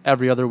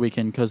every other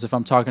weekend, because if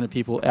I'm talking to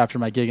people after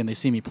my gig and they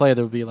see me play,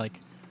 they'll be like,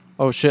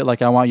 oh shit,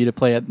 like I want you to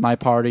play at my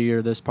party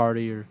or this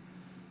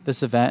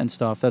event and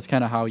stuff. That's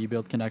kind of how you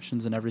build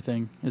connections, and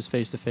everything is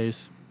face to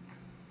face.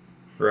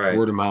 Right.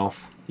 Word of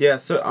mouth. Yeah.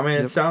 So I mean,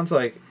 Yep. it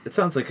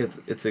sounds like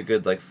it's a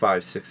good like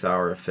 5-6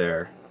 hour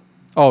affair.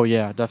 Oh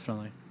yeah,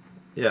 definitely.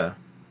 Yeah.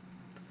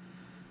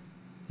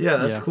 Yeah,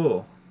 that's Yeah.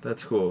 cool.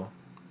 That's cool.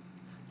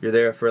 You're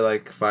there for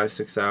like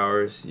 5-6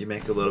 hours. You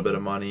make a little bit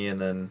of money, and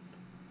then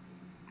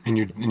And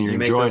you're you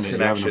make enjoying those it. You're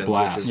having a connections,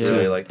 blast. which is Yeah.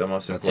 really like the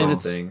most That's important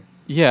awesome. thing.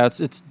 Yeah,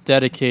 it's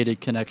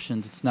dedicated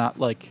connections. It's not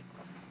like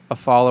a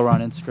follower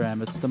on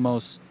Instagram. It's the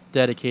most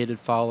dedicated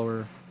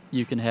follower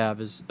you can have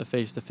is a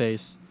face to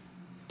face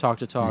talk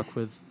to talk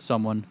with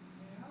someone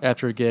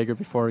after a gig or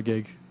before a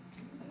gig.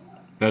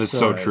 That is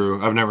So- so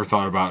true. I've never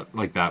thought about it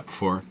like that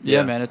before. Yeah,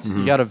 Yeah. man, it's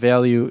you got to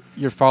value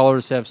your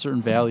followers have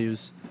certain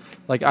values.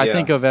 Like I Yeah.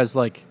 think of as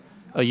like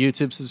a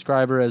YouTube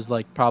subscriber as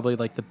like probably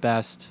like the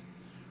best.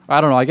 I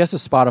don't know. I guess a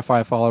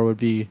Spotify follower would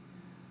be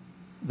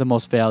the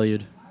most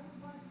valued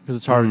because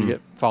it's harder to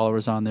get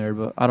followers on there.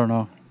 But I don't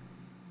know.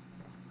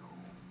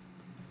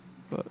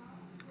 But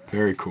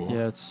Very cool.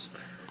 yeah, it's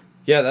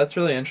Yeah, that's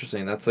really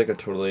interesting. That's like a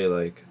totally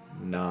like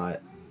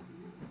not.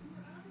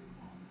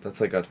 That's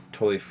like a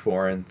totally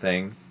foreign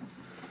thing,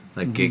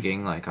 like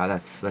gigging. Like,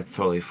 that's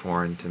totally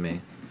foreign to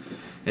me.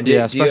 And do,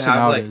 Yeah, do you especially have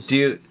nowadays.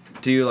 like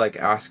do you like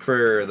ask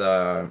for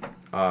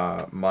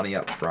the money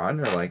up front,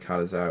 or like how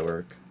does that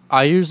work?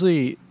 I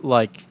usually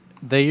like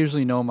they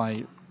usually know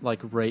my like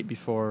rate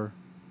before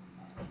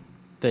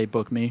they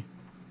book me.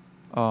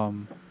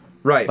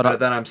 Right, But but I-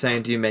 then I'm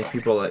saying, do you make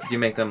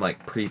them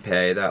like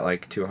prepay that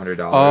like $200?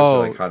 Oh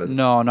Or like how does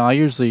no, I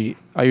usually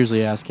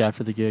ask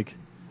after the gig.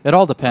 It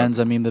all depends.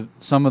 I mean,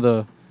 some of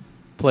the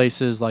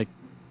places like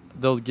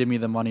they'll give me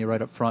the money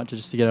right up front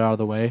just to get it out of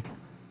the way.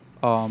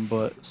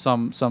 But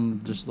some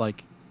just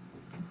like,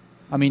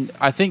 I mean,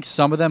 I think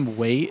some of them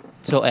wait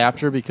till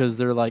after because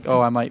they're like,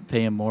 oh, I might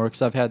pay him more,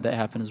 because I've had that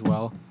happen as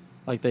well.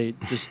 Like they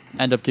just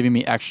end up giving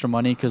me extra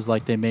money because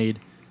like they made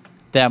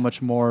that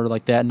much more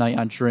like that night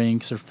on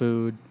drinks or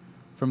food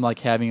from like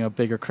having a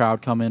bigger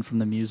crowd come in from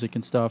the music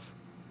and stuff.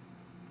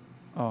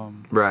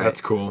 right?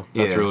 That's cool.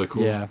 That's Yeah. really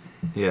cool. Yeah.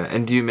 Yeah,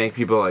 and do you make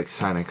people like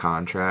sign a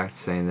contract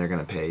saying they're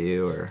gonna pay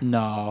you, or?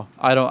 No,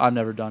 I don't. I've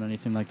never done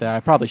anything like that. I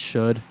probably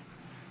should,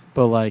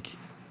 but like,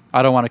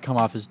 I don't want to come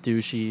off as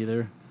douchey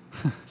either.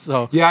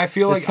 So Yeah, I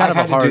feel it's like kind I've of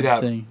a had to hard do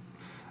that. thing.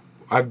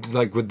 I've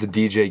like with the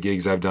DJ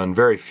gigs I've done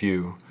very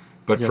few,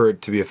 but Yep. for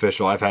it to be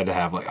official, I've had to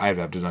have like have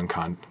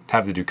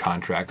to do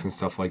contracts and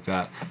stuff like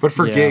that. But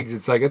for Yeah. gigs,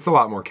 it's like it's a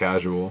lot more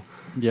casual.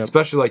 Yep.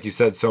 Especially like you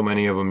said, so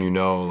many of them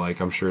like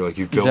I'm sure like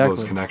you've built those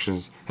Exactly.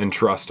 connections and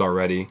trust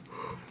already.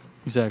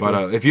 Exactly.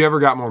 But if you ever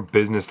got more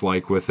business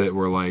like with it,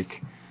 where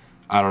like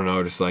I don't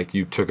know, just like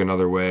you took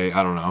another way,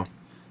 I don't know.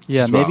 yeah,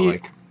 Just about, maybe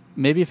like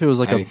maybe if it was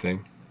like anything.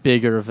 a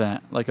bigger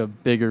event, like a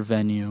bigger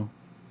venue,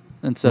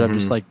 instead of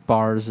just Mhm. like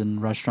bars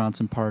and restaurants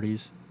and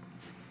parties.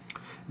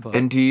 But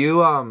And do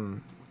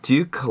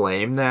you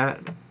claim that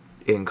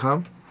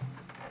income?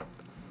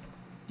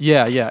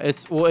 yeah,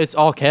 it's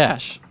all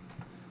cash.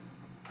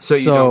 So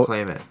you So- don't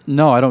claim it?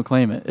 No, I don't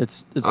claim it.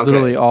 It's Okay.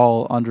 literally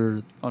all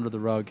under the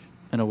rug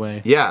in a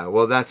way. Yeah,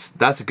 well that's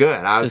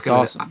good. I was It's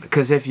gonna, awesome.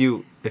 because if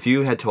you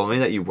had told me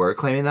that you were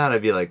claiming that,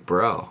 I'd be like,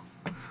 bro,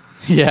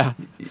 Yeah.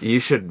 you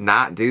should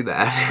not do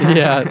that.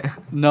 Yeah.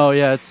 No,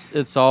 yeah,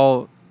 it's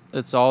all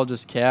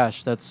just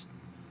cash. That's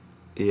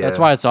Yeah. That's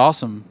why it's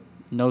awesome.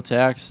 No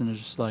tax, and it's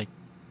just like,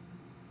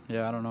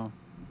 yeah, I don't know.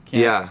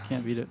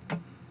 Can't beat it.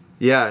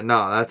 Yeah,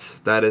 no,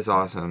 that is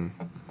awesome.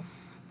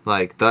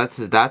 Like that's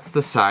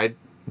the side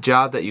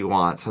job that you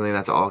want, something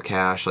that's all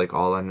cash, like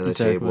all under the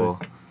Exactly. table.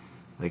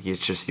 Like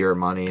it's just your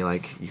money,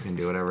 like you can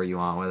do whatever you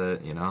want with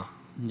it, you know?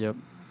 Yep.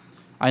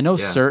 I know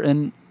Yeah.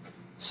 certain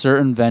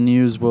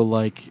venues will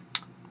like.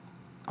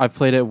 I've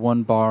played at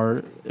one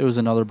bar. It was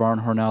another bar in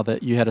Hornell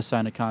that you had to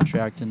sign a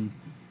contract and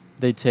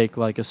they take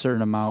like a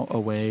certain amount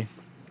away.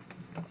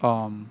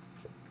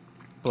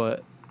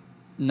 But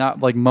not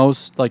like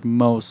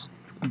most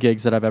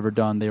gigs that I've ever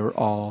done, they were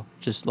all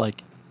just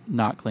like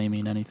not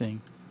claiming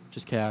anything,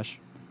 just cash.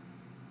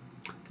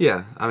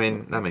 Yeah, I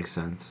mean that makes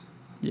sense.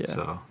 Yeah.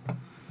 So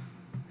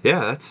yeah,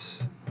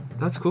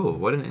 that's cool.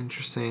 What an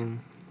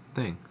interesting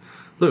thing.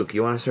 Luke,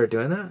 you want to start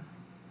doing that?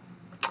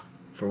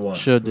 For what?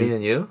 Should Me do.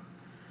 and you?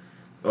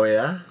 Oh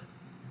yeah?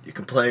 You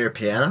can play your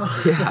piano?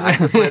 Yeah, I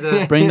could play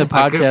the Bring the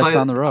I could podcast play-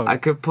 on the road. I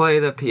could play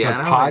the A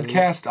piano.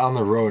 podcast on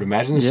the road.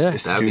 Imagine this Yeah. a That'd be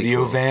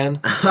studio cool. van.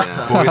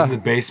 Yeah. Boys in the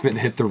basement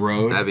hit the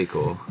road. That'd be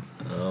cool.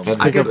 That'd I be pick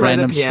up could play the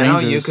random piano. You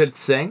strangers. could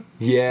sing,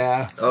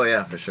 Yeah. Oh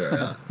yeah, for sure.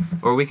 Yeah.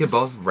 or we could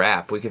both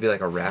rap. We could be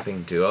like a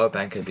rapping duo.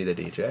 Ben could be the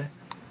DJ.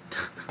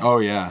 Oh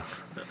yeah.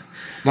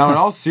 Now, in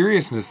all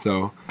seriousness,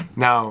 though,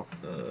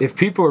 if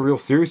people are real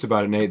serious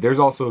about it, Nate, there's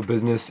also a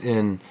business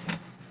in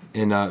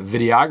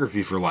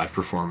videography for live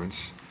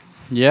performance.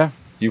 Yeah.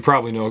 You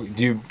probably know.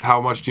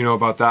 How much do you know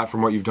about that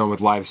from what you've done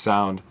with live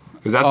sound?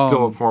 Because that's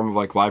still a Um, form of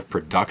like live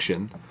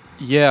production.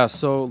 Yeah,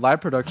 so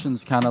live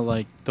production's kind of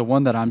like the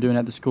one that I'm doing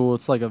at the school.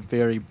 It's like a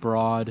very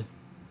broad,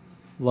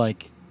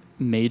 like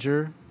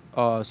major.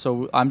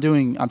 So I'm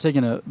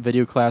taking a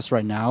video class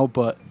right now,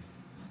 but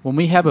when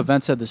we have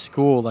events at the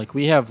school, like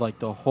we have like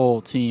the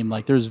whole team.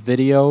 Like there's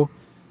video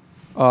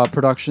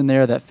production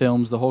there that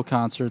films the whole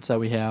concerts that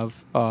we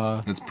have.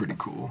 That's pretty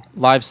cool.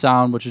 Live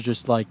sound, which is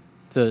just like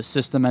the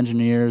system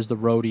engineers, the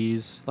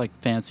roadies, like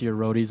fancier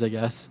roadies, I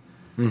guess.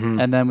 Mm-hmm.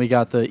 And then we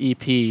got the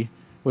EP,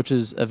 which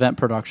is event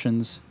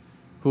productions,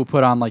 who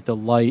put on like the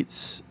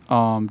lights,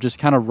 just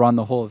kind of run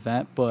the whole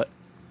event. But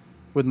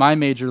with my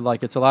major,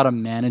 like it's a lot of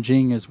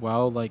managing as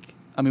well. Like,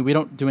 I mean, we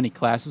don't do any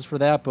classes for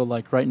that, but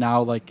like right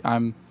now, like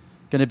I'm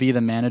gonna be the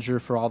manager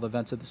for all the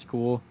events at the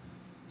school.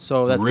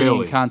 So that's getting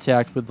Really? in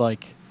contact with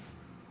like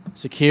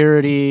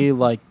security,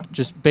 like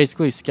just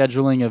basically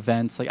scheduling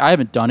events. Like I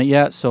haven't done it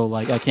yet, so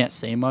like I can't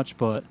say much,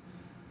 but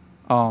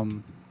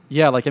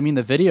yeah, like I mean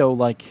the video,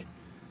 like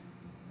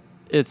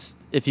it's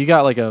if you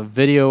got like a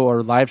video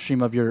or live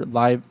stream of your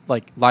live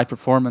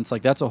performance,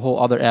 like that's a whole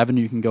other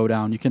avenue you can go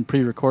down. You can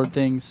pre-record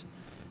things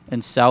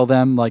and sell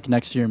them like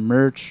next to your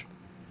merch,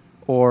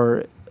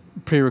 or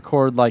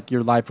pre-record like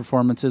your live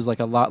performances, like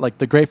a lot like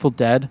the Grateful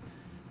Dead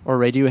or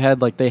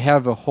Radiohead, like they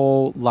have a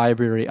whole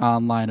library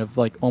online of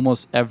like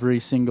almost every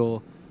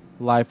single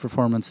live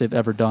performance they've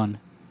ever done.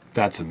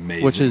 That's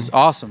amazing. Which is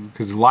awesome.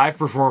 Because live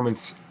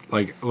performance,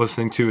 like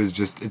listening to, is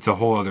just it's a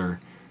whole other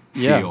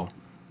feel. Yeah.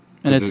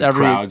 And it's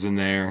every crowds in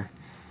there.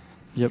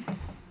 Yep.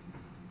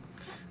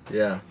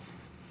 Yeah.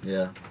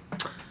 Yeah.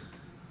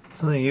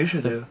 Something you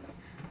should do.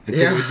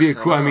 It would be a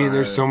cool. I mean,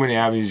 there's so many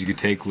avenues you could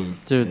take, Luke.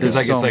 Dude, Because there's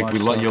like so it's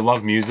like much you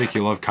love music,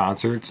 you love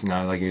concerts, and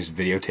now like you just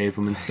videotape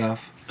them and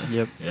stuff.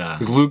 Yep. Yeah.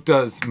 Because Luke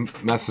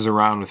messes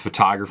around with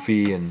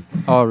photography and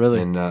Oh,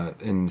 really? and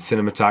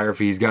cinematography.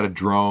 He's got a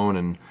drone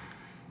and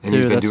Dude,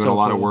 he's been that's doing so a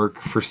lot of cool. work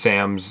for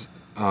Sam's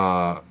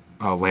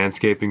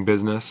landscaping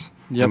business.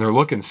 Yep. And they're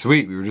looking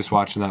sweet. We were just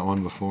watching that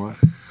one before.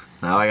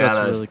 Now I That's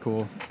gotta really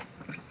cool.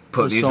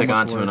 put There's so music much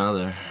onto work.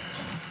 another.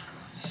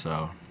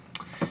 So,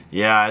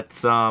 yeah, it's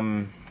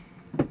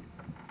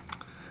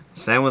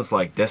Sam was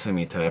like dissing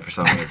me today for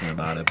some reason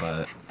about it,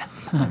 but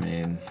I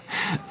mean,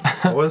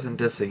 I wasn't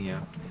dissing you.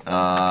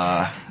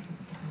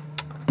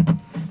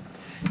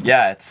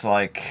 yeah, it's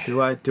like.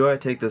 Do I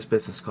take this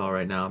business call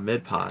right now,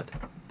 mid-pod?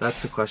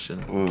 That's the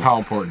question. Oof. How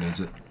important is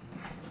it?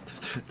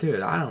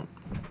 Dude, I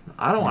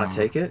don't want to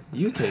take it.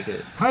 You take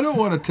it. I don't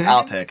want to take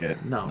I'll it. take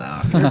it. No,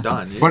 No. you're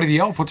done. Buddy the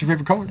Elf, what's your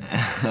favorite color?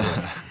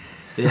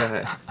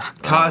 Yeah.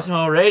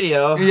 Cosmo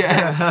Radio.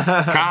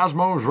 Yeah.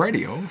 Cosmos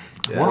Radio.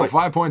 Yeah.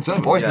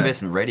 105.7. Boys in Yeah. the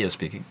Basement radio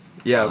speaking.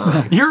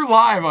 Yeah. You're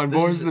live on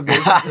This Boys is in the this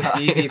is Basement.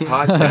 the BB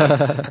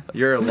podcast.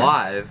 You're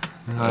live.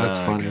 Oh, that's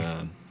Oh, funny.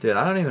 God. Dude,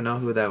 I don't even know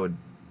who that would.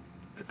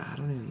 I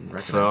don't even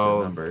recognize So-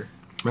 that number.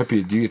 Might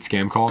be. Do you get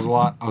scam calls a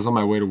lot? I was on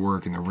my way to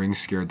work and the ring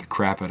scared the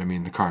crap out of me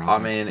in the car. And I I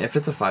was like, mean, if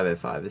it's a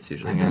 585, it's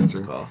usually a I business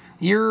answer. call.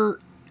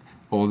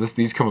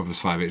 these come up as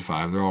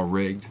 585. They're all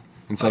rigged.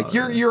 It's like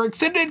your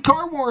extended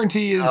car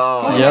warranty is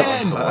going Yep.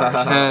 in.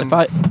 And- If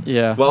I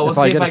yeah, Well, we'll if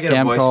see I if get I a get a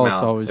scam call, it's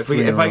voicemail. always If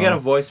three in I get a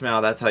row.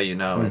 voicemail, that's how you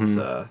know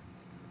Mm-hmm.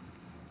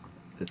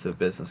 it's a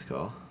business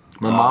call.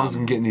 My mom's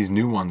been getting these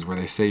new ones where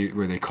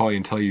they call you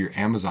and tell you your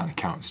Amazon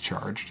account is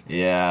charged,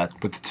 Yeah.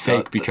 but it's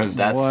fake because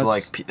that's What?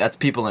 like that's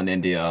people in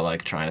India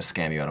like trying to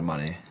scam you out of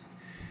money.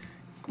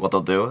 What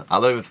they'll do? I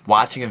was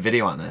watching a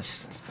video on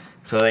this.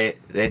 So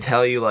they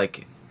tell you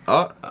like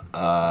Oh,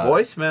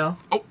 voicemail.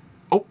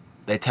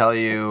 they tell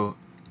you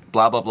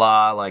blah blah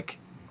blah like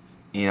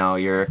you know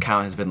your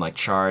account has been like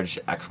charged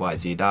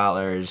XYZ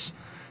dollars,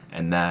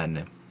 and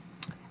then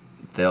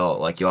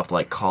you'll have to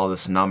like call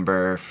this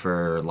number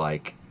for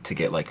like to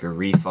get like your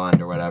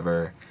refund or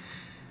whatever.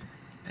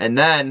 And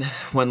then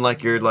when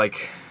like you're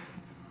like,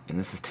 and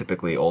this is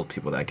typically old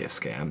people that get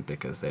scammed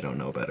because they don't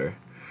know better.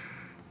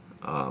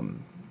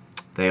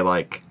 They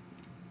like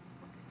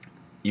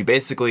you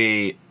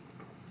basically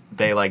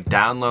they like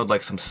download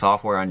like some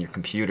software on your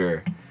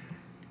computer,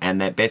 and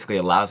that basically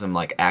allows them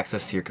like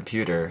access to your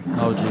computer.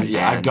 Oh geez.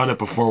 yeah, I've and- done it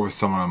before with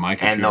someone on my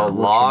computer. and they'll It works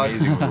log-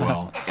 amazingly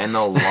well. And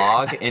they'll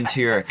log into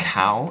your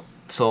account.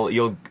 So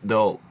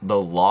they'll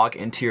log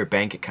into your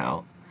bank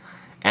account,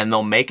 and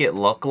they'll make it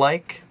look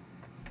like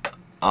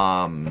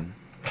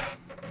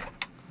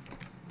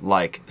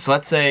so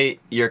let's say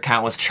your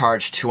account was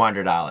charged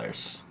 $200.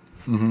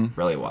 Mm-hmm.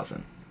 Really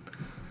wasn't.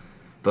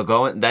 They'll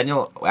go in, then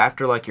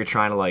after like you're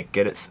trying to like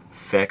get it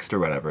fixed or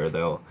whatever,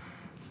 they'll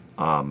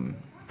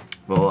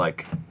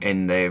like,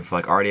 and they've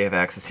like already have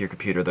access to your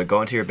computer. They'll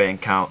go into your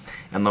bank account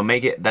and they'll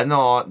make it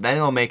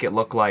they'll make it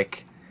look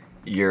like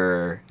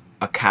your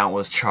account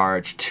was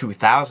charged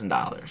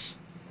 $2,000.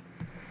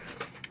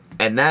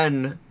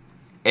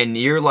 And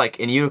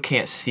you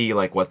can't see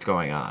like what's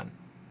going on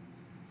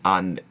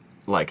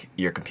like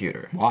your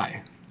computer.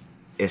 Why?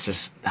 It's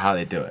just how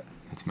they do it.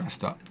 It's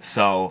messed up.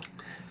 So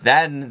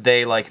then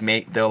they'll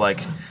like,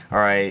 all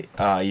right,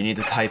 you need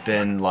to type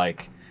in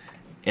like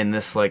in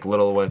this like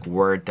little like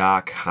Word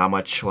doc how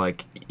much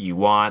like you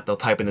want. They'll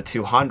type in the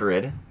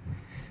 200,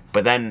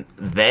 but then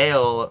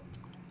they'll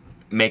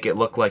make it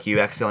look like you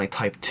accidentally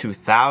typed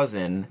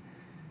 2,000,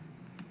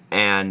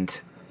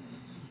 and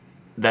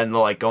then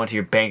they'll like go into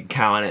your bank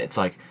account and it's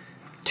like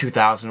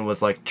 2,000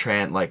 was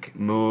like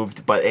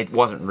moved, but it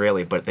wasn't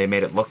really, but they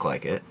made it look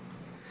like it.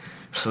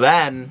 So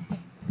then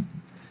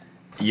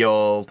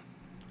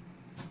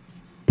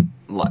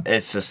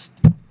it's just,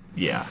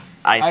 yeah.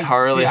 It's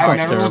really I've hard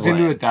never to looked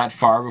into explain. it that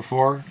far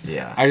before.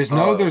 Yeah. I just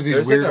know there's these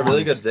There's weird like a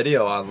really ones. good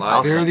video online.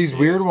 I'll There are send these you.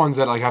 weird ones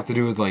that like have to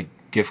do with like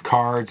gift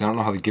cards. I don't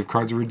know how the gift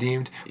cards are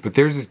redeemed, but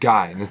there's this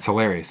guy and it's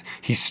hilarious.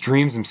 He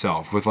streams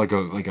himself with like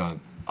a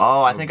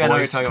Oh, I think I know what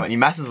you're voice. talking about. He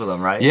messes with them,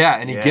 right? yeah,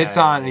 and he gets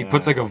on and he yeah.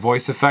 puts like a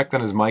voice effect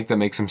on his mic that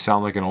makes him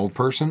sound like an old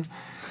person.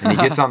 and he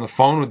gets on the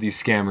phone with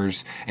these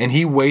scammers, and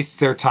he wastes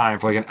their time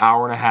for like an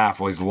hour and a half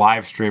while he's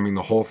live streaming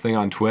the whole thing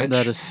on Twitch.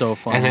 That is so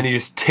funny. And then he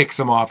just ticks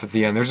them off at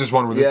the end. There's this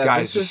one where this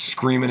guy's just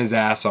screaming his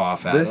ass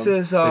off at him.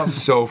 It's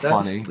so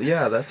funny.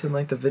 Yeah, that's in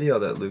like the video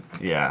that Luke.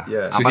 Yeah.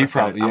 Yeah. So I'm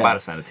about to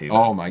send it to you.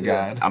 Oh my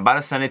god. I'm about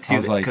to send it to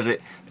you because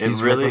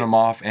he's really ripping him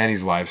off and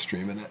he's live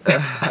streaming it.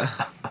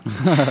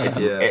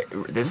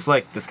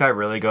 This guy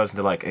really goes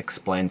into like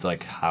explains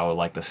like how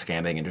like the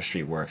scamming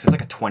industry works. It's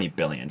like a $20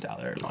 billion.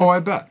 Oh, I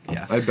bet.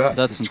 Yeah. I bet.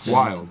 That's it's insane.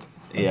 wild.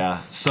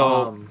 Yeah.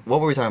 So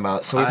what were we talking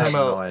about? So we're talking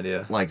about no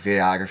idea. like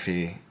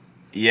videography.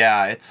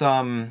 Yeah, it's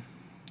Have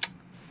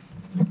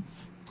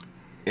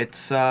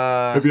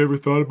you ever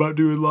thought about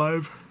doing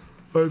live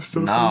stuff?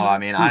 No, I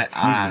mean I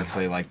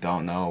honestly like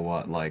don't know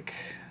what like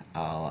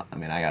I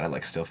mean I gotta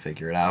like still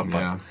figure it out.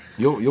 Yeah.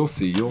 But You'll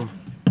see.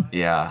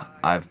 yeah,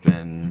 I've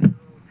been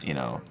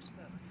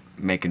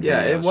making videos.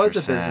 Yeah, it was for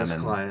a Sam business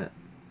and- client.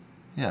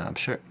 Yeah, I'm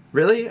sure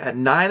Really? At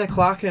 9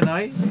 o'clock at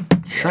night?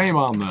 Shame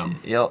on them.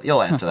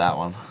 you'll answer that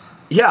one.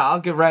 Yeah,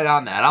 I'll get right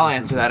on that. I'll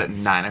answer that at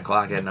 9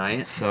 o'clock at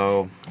night.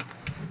 So,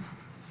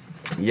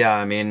 yeah,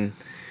 I mean,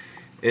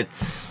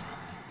 it's,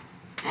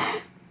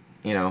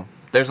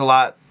 there's a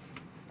lot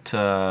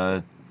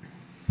to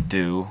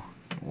do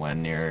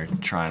when you're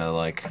trying to,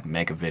 like,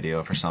 make a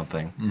video for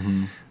something.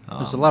 Mm-hmm.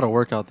 There's a lot of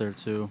work out there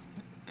too,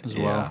 as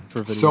Yeah. well. For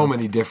video. So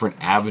many different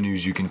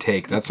avenues you can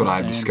take. That's what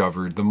I've insane.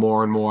 discovered. The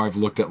more and more I've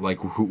looked at like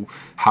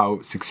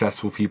how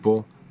successful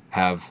people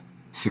have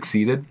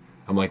succeeded,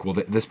 I'm like, well,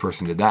 this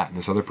person did that, and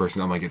this other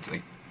person. I'm like, it's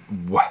like,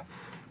 what?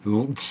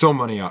 So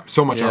much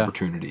Yeah.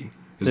 opportunity.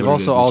 is They've what it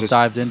also is. It's all just-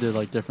 dived into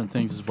like different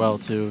things as well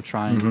too,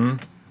 trying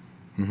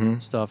Mm-hmm.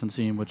 stuff and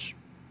seeing which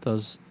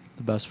does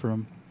the best for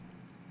them.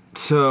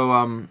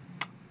 So,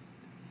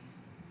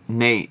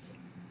 Nate,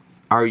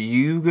 are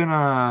you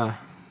gonna,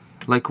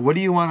 like, what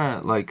do you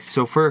wanna, like,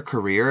 so for a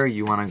career,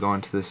 you wanna go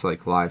into this,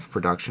 like, live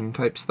production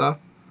type stuff?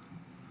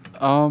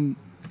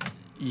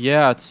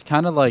 Yeah, it's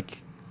kind of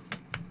like,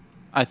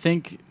 I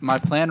think my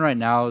plan right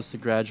now is to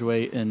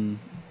graduate and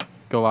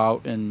go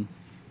out and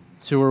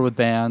tour with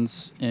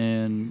bands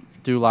and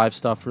do live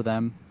stuff for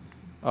them.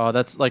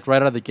 That's like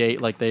right out of the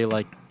gate. Like they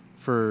like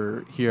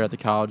for here at the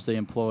college, they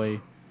employ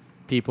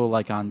people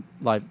like on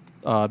like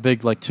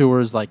big like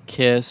tours like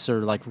Kiss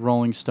or like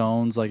Rolling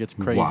Stones. Like it's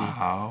crazy.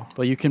 Wow.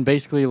 But you can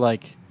basically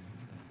like,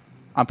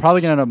 I'm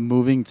probably gonna end up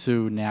moving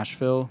to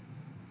Nashville,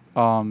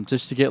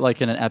 just to get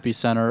like in an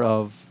epicenter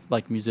of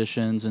like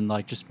musicians and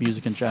like just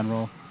music in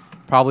general.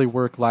 Probably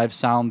work live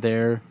sound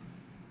there,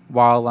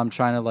 while I'm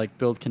trying to like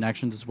build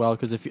connections as well.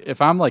 Because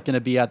if I'm like gonna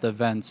be at the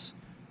events,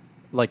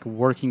 like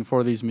working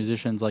for these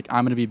musicians, like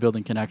I'm gonna be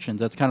building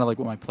connections. That's kind of like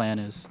what my plan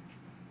is,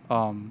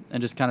 and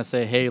just kind of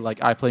say, hey,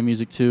 like I play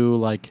music too.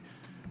 Like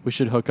we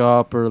should hook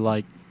up or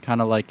like kind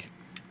of like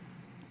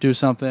do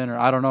something or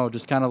I don't know.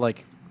 Just kind of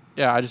like,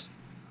 yeah,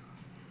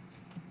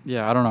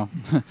 I don't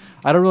know.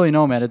 I don't really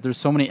know, man. There's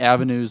so many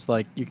avenues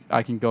like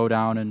I can go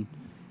down, and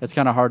it's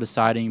kind of hard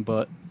deciding.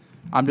 But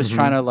I'm just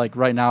trying to like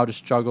right now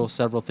just juggle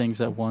several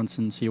things at once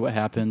and see what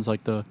happens.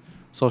 Like the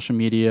social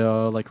media,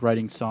 like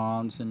writing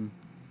songs, and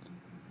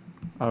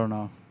I don't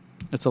know.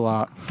 It's a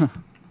lot.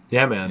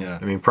 Yeah, man. Yeah.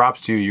 I mean,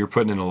 props to you. You're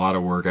putting in a lot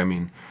of work. I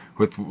mean,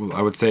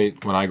 I would say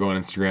when I go on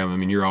Instagram, I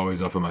mean, you're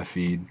always up in my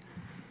feed.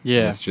 Yeah.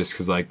 And it's just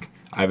because like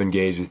I've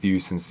engaged with you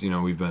since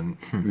we've known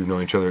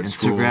each other at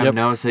school. Instagram Yep.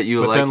 knows that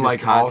you But like then his like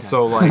content.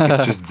 also like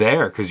it's just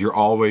there because you're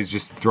always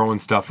just throwing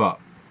stuff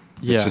up.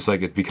 Yeah. It's just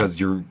like it's because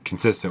you're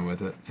consistent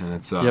with it, and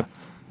it's Yep.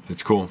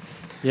 it's cool.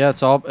 Yeah,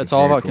 it's all It's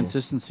all very about cool.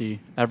 consistency.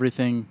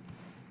 Everything.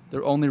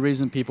 The only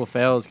reason people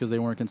fail is because they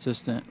weren't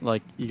consistent.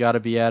 Like you got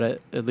to be at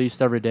it at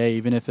least every day,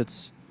 even if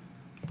it's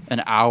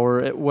an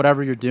hour.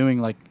 Whatever you're doing,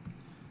 like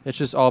it's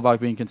just all about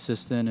being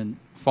consistent and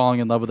falling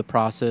in love with the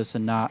process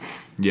and not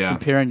Yeah.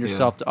 comparing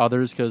yourself to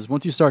others. Because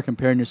once you start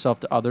comparing yourself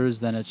to others,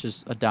 then it's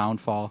just a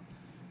downfall.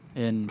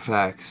 And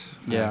Facts.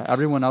 yeah,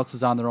 everyone else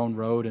is on their own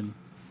road, and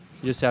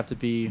you just have to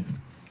be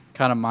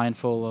kind of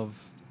mindful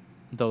of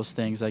those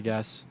things, I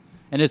guess.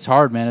 And it's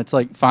hard, man. It's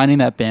like finding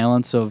that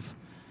balance of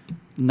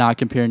not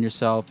comparing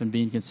yourself and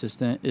being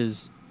consistent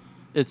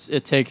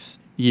it takes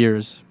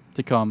years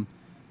to come,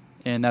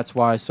 and that's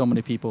why so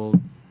many people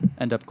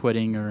end up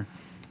quitting or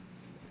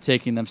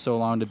taking them so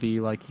long to be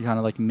like kind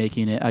of like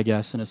making it, I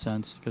guess, in a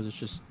sense, because it's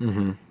just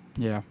Mm-hmm.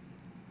 yeah.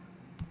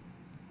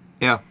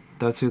 Yeah,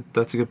 that's a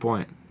good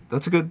point.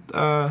 That's a good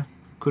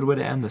way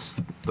to end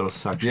this little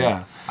section.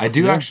 Yeah, I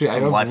do Yeah. actually. I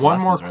Some have life one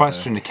more lessons right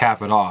question to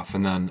cap it off,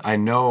 and then I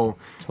know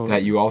Totally.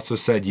 that you also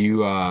said you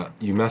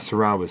mess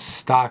around with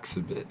stocks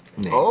a bit.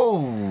 Nate.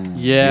 Oh. We had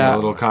Yeah, a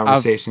little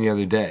conversation the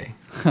other day.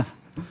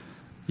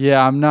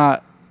 Yeah, I'm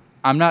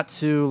not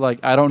too like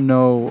I don't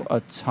know a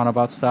ton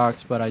about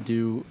stocks, but I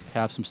do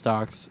have some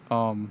stocks.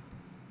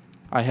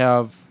 I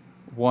have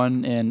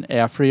one in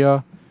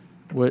Afria,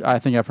 I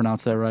think I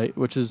pronounced that right,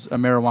 which is a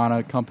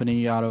marijuana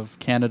company out of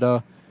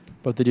Canada,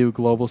 but they do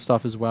global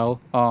stuff as well.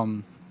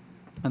 And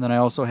then I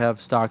also have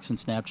stocks in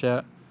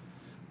Snapchat.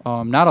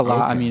 Not a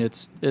lot. I Okay. mean,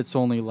 it's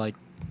only like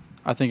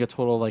I think a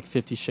total of like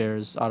 50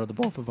 shares out of the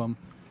both of them.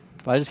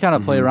 But I just kind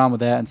of play Mhm. around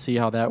with that and see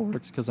how that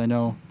works because I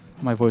know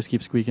my voice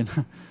keeps squeaking.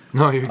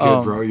 No, you're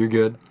good, bro. You're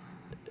good.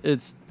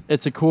 It's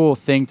a cool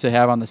thing to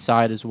have on the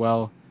side as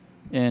well,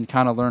 and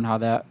kind of learn how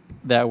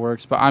that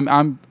works. But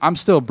I'm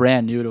still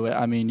brand new to it.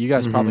 I mean, you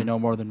guys probably Mhm. know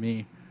more than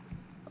me.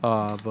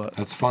 But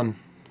That's fun.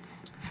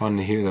 Fun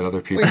to hear that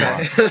other people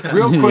are.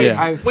 Real quick,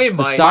 Yeah. We The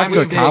might, stocks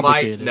we are might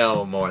complicated.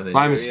 know more than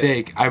my you,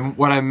 mistake.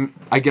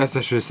 I guess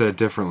I should have said it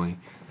differently.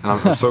 And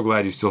I'm so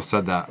glad you still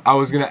said that. I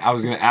was gonna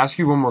ask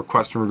you one more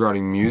question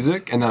regarding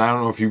music, and then I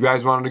don't know if you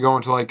guys wanted to go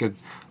into like a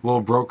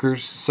little brokers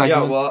Yeah,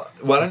 segment. well,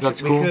 why If don't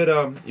that's you? cool. We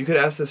could you could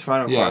ask this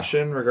final Yeah.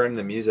 question regarding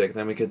the music,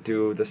 then we could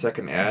do the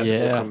second ad. We'll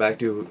Yeah. come back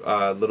to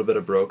a little bit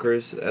of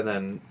brokers, and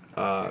then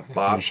Bob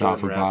Finish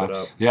off and with wrap it up.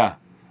 Bob's. Yeah.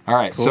 All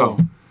right. So, Cool.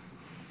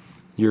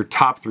 your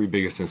top 3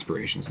 biggest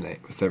inspirations, Nate,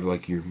 with every,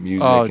 like your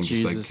music Oh, and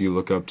just like Jesus. you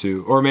look up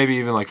to, or maybe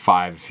even like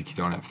 5 if you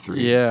don't have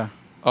 3. yeah,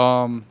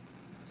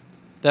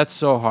 that's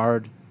so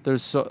hard.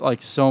 There's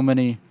so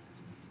many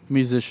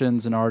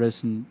musicians and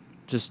artists and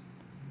just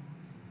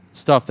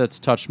stuff that's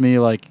touched me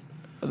like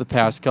the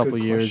past couple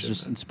Good years, question,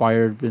 just man.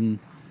 inspired. And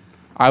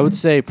I would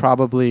say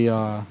probably,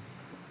 I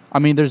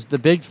mean, there's the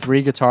big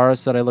 3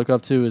 guitarists that I look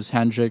up to is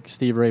Hendrix,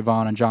 Steve Ray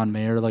Vaughan, and John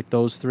Mayer. Like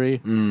those 3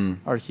 Mm.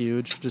 are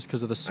huge just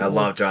because of the I soul.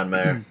 love John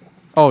Mayer.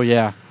 Oh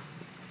yeah.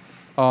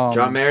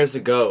 John Mayer's the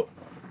goat.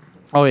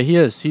 Oh yeah, he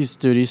is. He's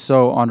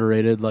so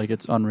underrated. Like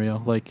it's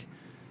unreal. Like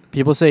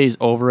people say he's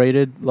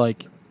overrated.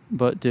 Like,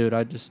 but dude,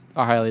 I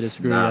highly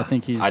disagree. Nah, I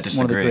think he's I one of the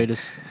disagree.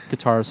 greatest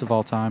guitarists of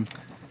all time.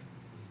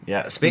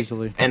 Yeah,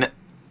 Easily.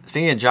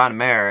 Speaking of John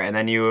Mayer, and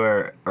then we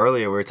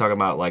were talking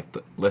about like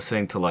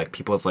listening to like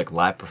people's like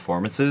live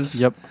performances.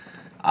 Yep.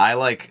 I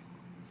like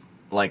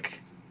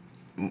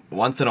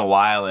once in a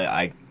while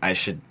I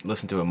should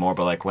listen to it more,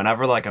 but like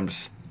whenever like I'm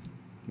just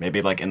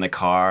maybe like in the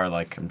car,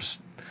 like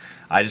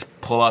I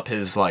just pull up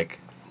his like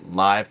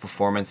live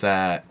performance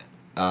at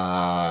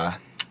I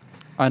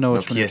know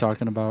which one you're Nokia-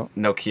 talking about.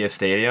 Nokia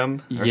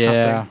Stadium or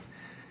Yeah. something.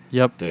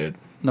 Yep. Dude.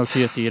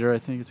 Nokia Theater, I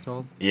think it's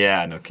called.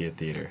 Yeah, Nokia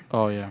Theater.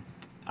 Oh yeah.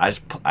 I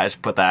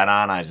just put that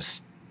on. It's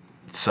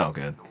so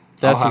good.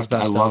 That's I'll his have to-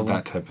 best I love album.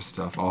 that type of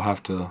stuff. I'll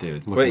have to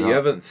Dude. look Wait, it you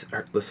up. haven't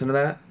listened to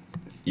that?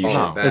 You Oh,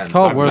 should. man. It's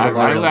called Where the I've,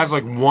 Light I Is. have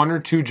like 1 or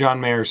 2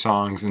 John Mayer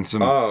songs and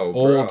some Oh,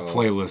 old bro.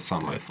 playlists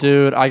on my phone.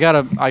 Dude, I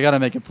gotta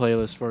make a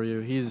playlist for you.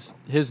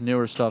 His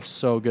newer stuff's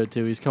so good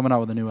too. He's coming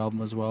out with a new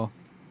album as well.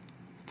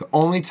 The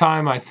only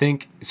time I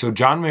think so,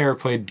 John Mayer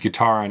played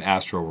guitar on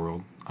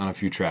Astroworld on a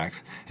few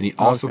tracks, and he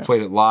also Okay.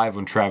 played it live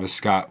when Travis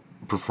Scott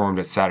performed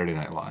at Saturday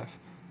Night Live.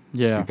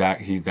 Yeah.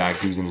 He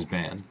was in his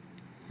band.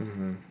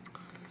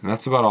 And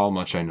that's about all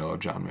much I know of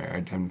John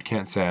Mayer. I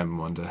can't say I'm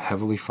one to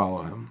heavily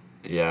follow him.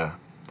 Yeah.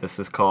 This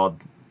is called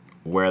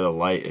Where the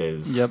Light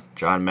Is. Yep.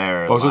 John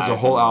Mayer. Oh, so it's a live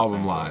whole in Los album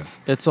Angeles. live.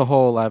 It's a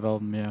whole live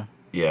album, yeah.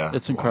 Yeah.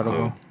 It's incredible.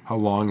 Wow. How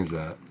long is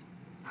that?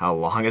 How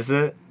long is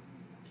it?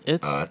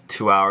 It's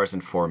 2 hours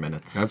and 4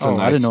 minutes. That's Oh, a I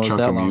nice didn't know it was chunk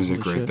that of long.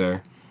 music Holy right shit.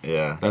 there.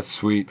 Yeah. That's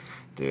sweet.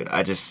 Dude,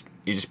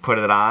 you just put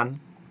it on.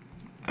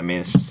 I mean,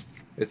 it's just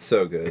It's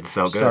so good. it's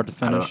so good. start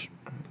to I don't- finish.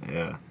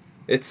 Yeah.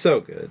 It's so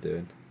good,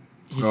 dude.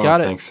 He's Oh,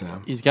 got thanks, it.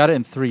 Sam. He's got it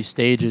in 3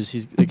 stages.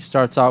 He's like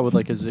starts out with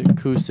like his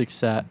acoustic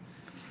set.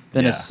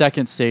 Then his Yeah.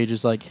 second stage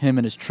is like him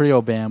and his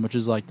trio band, which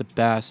is like the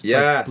best like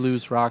Yes.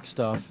 blues rock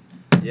stuff.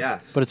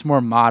 Yes. But it's more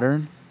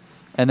modern.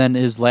 And then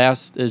his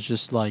last is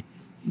just like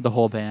the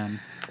whole band.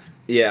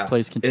 yeah,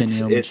 plays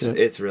Continuum and It's shit.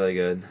 it's really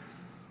good.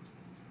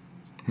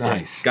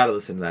 Nice. Gotta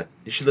listen to that.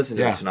 You should listen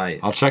to Yeah, it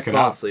tonight. I'll check it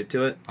Fall out. asleep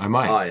to it. I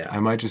might. Oh yeah. I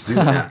might just do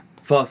Yeah. that.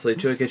 Fall asleep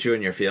to it. Get you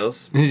in your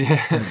feels.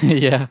 yeah.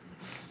 Yeah.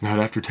 Not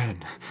after 10.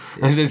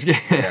 I'm just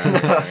kidding.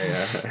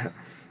 Yeah.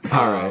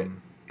 All right.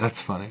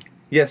 That's funny.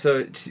 Yeah.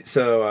 So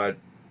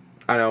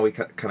I know we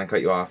kind of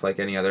cut you off. Like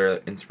any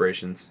other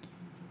inspirations?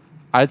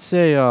 I'd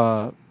say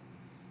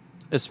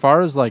as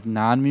far as like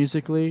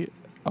non-musically,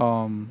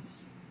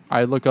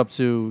 I look up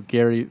to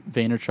Gary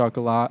Vaynerchuk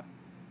a lot.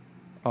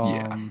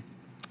 Yeah.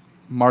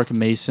 Mark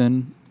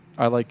Mason,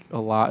 I like a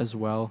lot as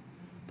well.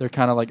 They're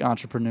kind of like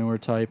entrepreneur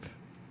type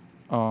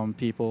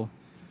people.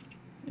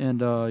 And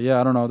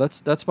yeah, I don't know.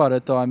 That's about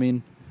it though. I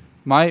mean,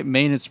 my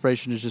main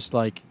inspiration is just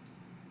like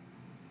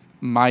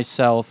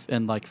myself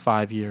in like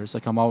 5 years.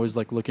 Like I'm always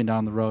like looking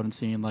down the road and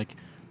seeing like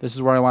this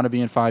is where I want to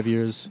be in 5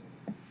 years.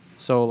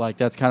 So like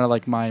that's kind of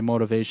like my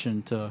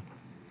motivation to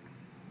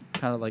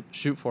kind of like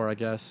shoot for, I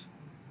guess.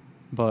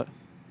 But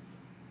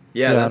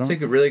Yeah, Yeah, I that's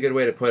don't- a really good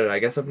way to put it. I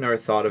guess I've never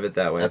thought of it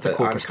that way. That's a but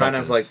cool I'm kind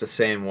of perspective. like the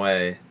same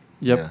way.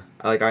 yep. Yeah.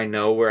 Like I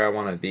know where I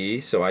want to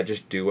be, so I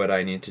just do what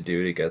I need to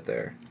do to get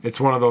there. It's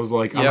one of those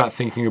like I'm Yeah. not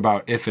thinking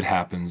about if it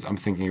happens. I'm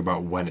thinking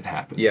about when it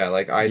happens. Yeah,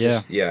 like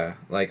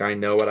like I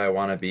know what I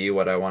want to be,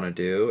 what I want to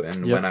do,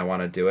 and Yep. when I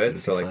want to do it.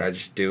 So like 100%. I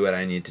just do what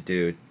I need to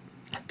do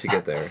to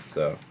get there.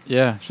 So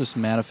Yeah, it's just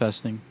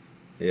manifesting,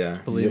 yeah,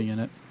 believing in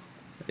it.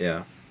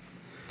 yeah.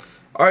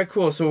 All right,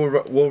 cool.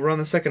 So we'll run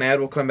the second ad.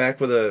 We'll come back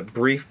with a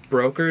brief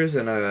brokers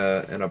and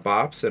a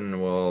bops,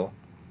 and we'll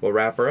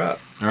wrap her up.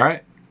 All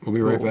right. We'll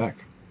be right Cool. back.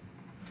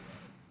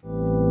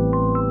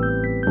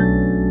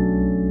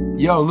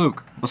 Yo,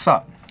 Luke. What's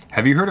up?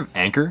 Have you heard of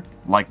Anchor?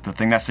 Like the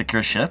thing that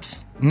secures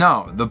ships?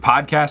 No, the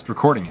podcast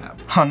recording app.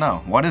 Oh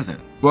no, what is it?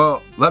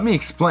 Well, let me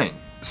explain.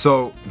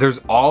 So, there's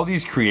all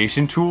these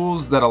creation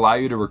tools that allow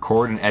you to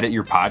record and edit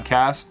your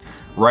podcast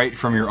right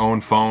from your own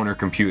phone or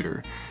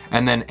computer.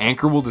 And then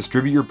Anchor will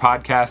distribute your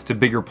podcast to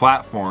bigger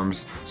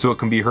platforms so it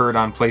can be heard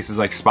on places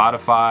like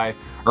Spotify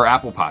or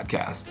Apple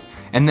Podcasts.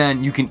 And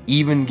then you can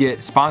even get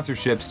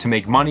sponsorships to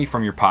make money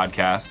from your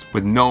podcast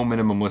with no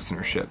minimum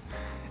listenership.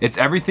 It's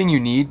everything you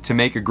need to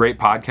make a great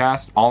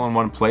podcast all in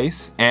one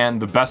place. And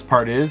the best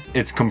part is,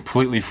 it's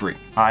completely free.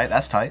 Alright,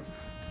 that's tight.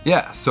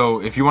 Yeah,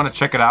 so if you want to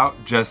check it out,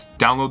 just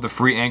download the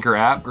free Anchor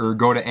app or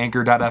go to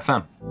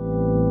anchor.fm.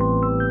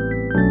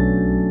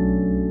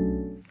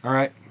 All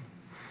right,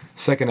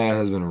 second ad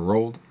has been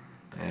rolled,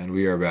 and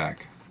we are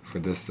back for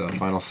this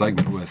final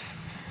segment with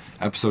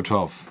episode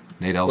 12.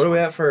 Nate Ellsworth. What do we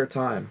have for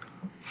time?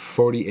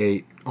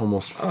 48,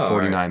 almost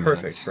 49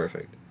 minutes.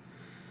 Perfect.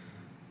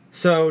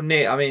 So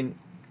Nate, I mean,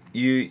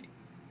 you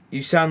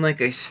sound like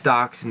a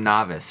stocks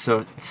novice, so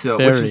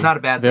which is not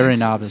a bad thing. Very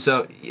novice.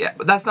 So yeah,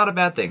 that's not a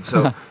bad thing.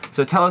 So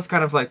so tell us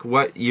kind of like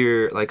what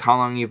you're like, how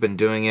long you've been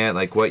doing it,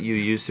 like what you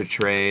use to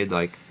trade,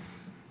 like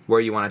where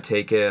you want to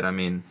take it. I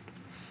mean,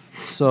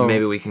 So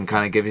maybe we can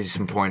kind of give you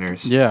some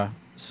pointers. yeah.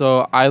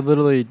 So I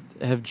literally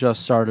have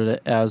just started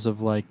it as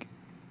of like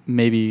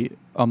maybe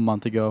a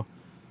month ago.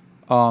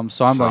 So I'm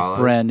Solid. like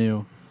brand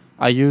new.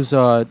 I use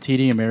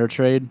TD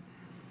Ameritrade,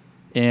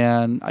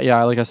 and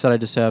yeah, like I said, I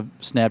just have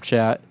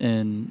Snapchat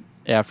and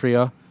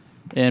Afria,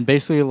 and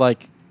basically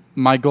like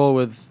my goal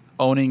with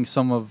owning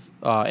some of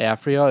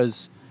Afria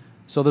is,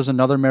 so there's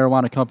another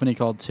marijuana company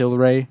called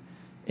Tilray,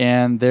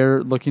 and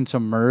they're looking to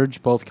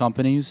merge both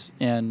companies,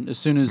 and as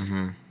soon as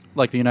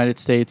like the United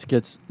States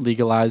gets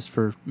legalized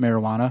for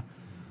marijuana,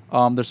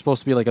 there's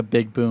supposed to be like a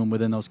big boom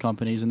within those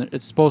companies, and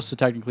it's supposed to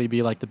technically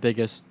be like the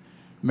biggest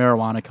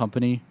marijuana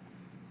company,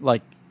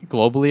 like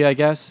globally, I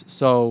guess.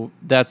 So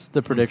that's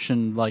the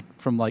prediction, like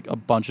from like a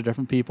bunch of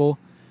different people.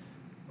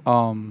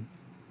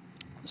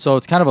 So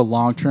it's kind of a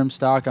long-term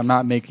stock. I'm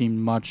not making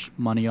much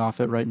money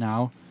off it right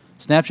now.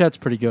 Snapchat's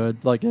pretty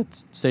good, like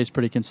it stays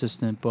pretty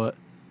consistent, but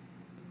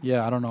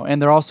yeah, I don't know. And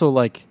they're also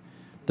like,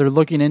 they're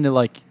looking into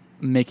like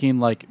making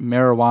like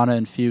marijuana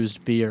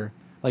infused beer.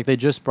 Like they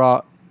just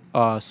brought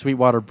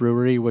Sweetwater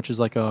Brewery, which is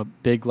like a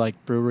big like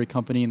brewery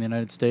company in the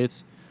United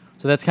States.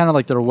 So that's kind of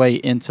like their way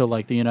into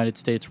like the United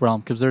States realm,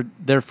 because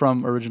they're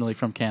from originally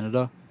from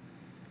Canada.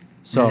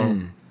 So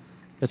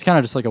it's kind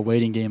of just like a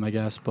waiting game, I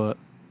guess. But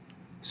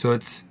So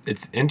it's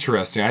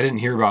interesting. I didn't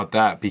hear about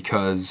that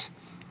because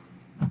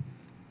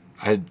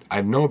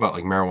I know about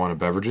like marijuana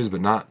beverages,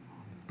 but not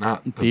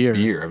beer.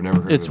 beer. I've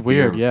never heard it's of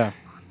weird, beer. yeah.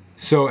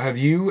 So have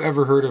you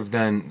ever heard of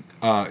then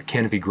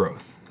Canopy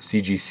Growth,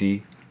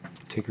 CGC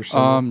ticker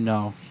symbol?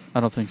 No,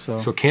 I don't think so.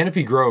 So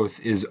Canopy Growth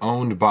is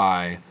owned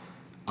by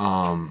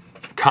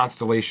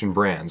Constellation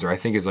Brands, or I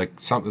think it's like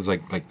something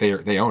like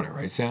they own it,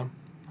 right, Sam?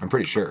 I'm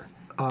pretty sure.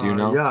 Do you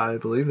know? Yeah, I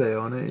believe they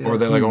own it. Yeah. Or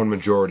they like own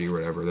majority or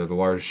whatever. They're the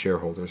largest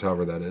shareholders,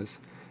 however that is.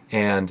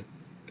 And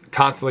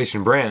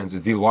Constellation Brands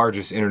is the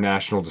largest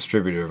international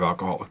distributor of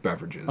alcoholic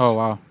beverages.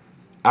 Oh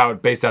wow.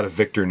 Based out of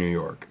Victor, New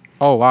York.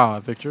 Oh wow,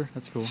 Victor,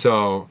 that's cool.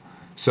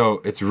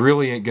 So it's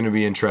really going to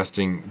be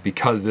interesting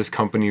because this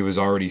company was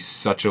already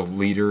such a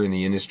leader in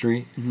the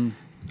industry.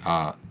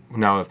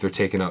 Now, if they're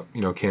taking up,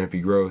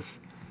 Canopy Growth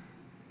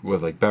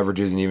with like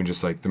beverages and even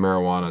just like the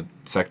marijuana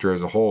sector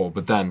as a whole,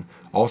 but then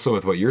also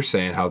with what you're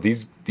saying, how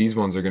these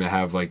ones are going to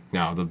have like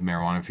now the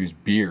marijuana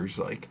infused beers,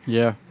 like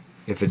Yeah.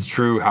 if it's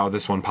true how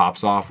this one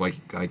pops off, like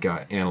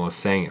analysts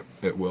saying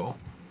it will.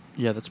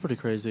 Yeah, that's pretty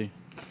crazy.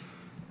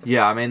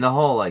 Yeah, I mean the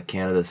whole like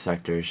cannabis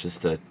sector is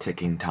just a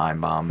ticking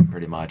time bomb,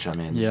 pretty much. I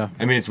mean, Yeah.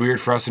 I mean, it's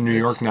weird for us in New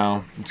York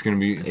now. It's gonna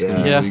be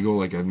Yeah. illegal.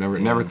 Like I've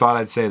never thought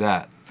I'd say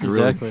that.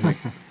 Exactly.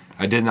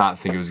 I did not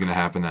think it was gonna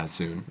happen that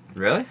soon.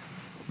 really?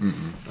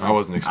 I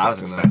wasn't I was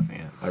expecting expecting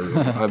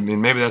it. that. I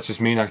mean, maybe that's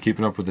just me not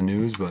keeping up with the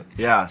news, but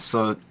Yeah,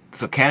 so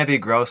Canopy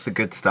Growth's a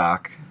good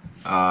stock.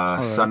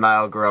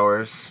 Sundial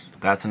Growers,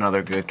 that's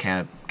another good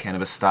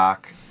cannabis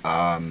stock.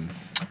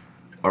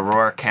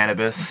 Aurora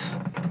Cannabis,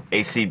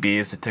 ACB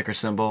is the ticker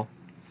symbol.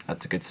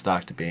 That's a good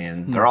stock to be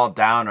in. They're all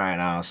down right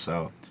now,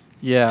 so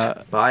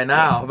Yeah. Buy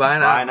now. buy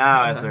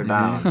now as they're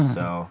down.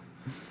 So,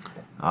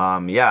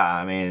 yeah,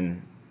 I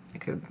mean,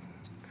 you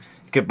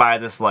could buy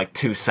this like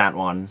 2-cent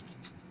one.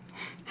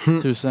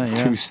 2 cents,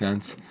 yeah. 2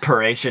 cents.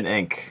 Paration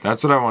Inc.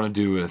 That's what I want to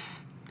do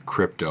with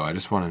crypto. I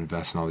just want to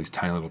invest in all these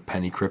tiny little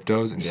penny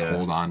cryptos and just Yeah.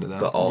 hold on to them.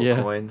 The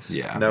altcoins.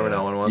 Yeah. Never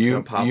know when one's you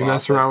gonna pop you off.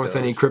 mess around with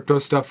like any Doge. crypto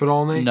stuff at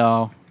all, Nate?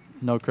 No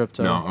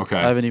crypto. No, okay.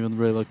 I haven't even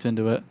really looked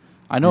into it.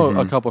 I know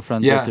a couple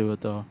friends Yeah. that do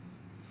it though.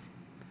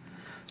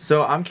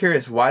 So I'm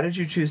curious, why did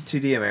you choose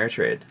TD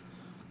Ameritrade?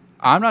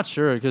 I'm not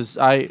sure because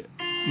I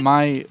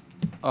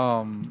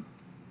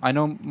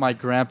know my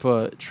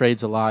grandpa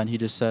trades a lot, and he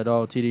just said,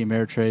 "Oh, TD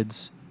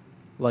Ameritrade's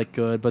like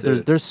good," but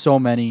Dude. there's so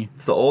many.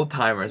 It's the old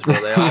timers, bro.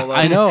 They all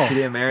like I know.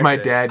 TD Ameritrade. My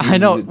dad I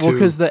uses know, it well, too.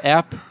 because the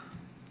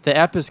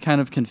app is kind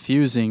of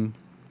confusing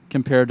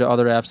compared to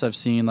other apps I've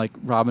seen, like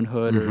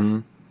Robinhood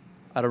or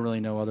I don't really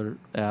know other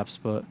apps,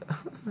 but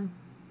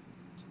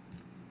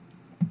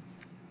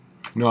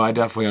No, I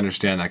definitely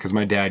understand that because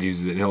my dad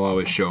uses it and he'll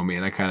always show me,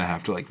 and I kind of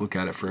have to like look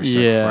at it for a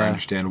second before I Yeah.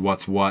 understand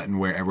what's what and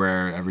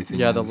where everything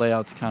yeah, is. the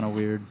layout's kind of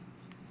weird.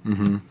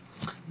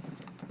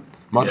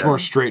 Much Yeah. more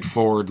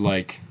straightforward,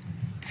 like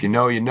if you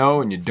know, you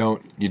know, and you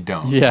don't, you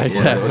don't. Yeah, Like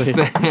one of those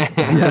exactly.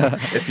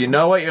 things. If you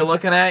know what you're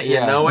looking at, you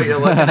Yeah. know what you're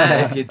looking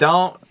at. If you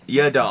don't,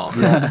 you don't.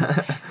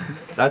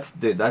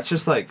 That's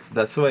just like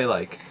that's the way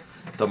like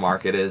the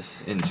market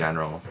is in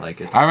general. Like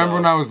it's. I remember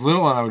when I was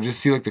little and I would just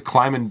see like the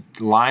climbing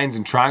lines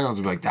and triangles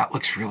and be like, that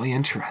looks really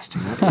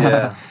interesting. That's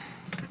Yeah.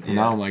 And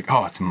now I'm like,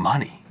 oh, it's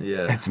money.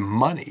 Yeah. It's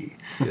money.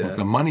 Yeah.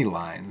 The money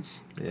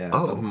lines. Yeah.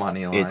 Oh, the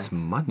money lines. it's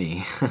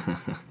money.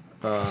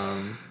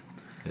 Um.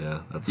 Yeah,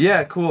 that's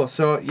Yeah. Cool.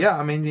 So yeah,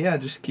 I mean, yeah,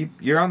 just keep.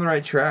 You're on the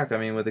right track. I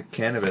mean, with the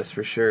cannabis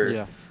for sure.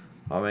 Yeah.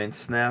 I mean,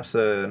 Snap's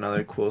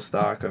another cool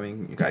stock. I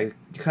mean, you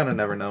kind of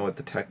never know what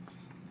the tech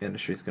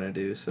industry's gonna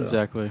do. So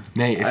Exactly.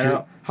 Nate, if I you're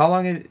know. How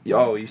long?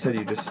 Oh, you said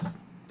you just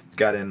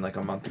got in like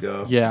a month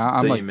ago. Yeah,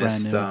 I'm so like you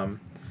brand missed. new.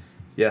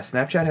 Yeah,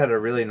 Snapchat had a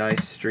really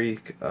nice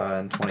streak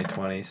in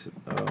 2020. So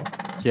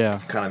Yeah,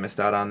 kind of missed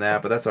out on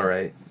that, but that's all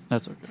right.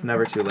 that's okay. It's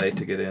never too late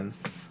to get in.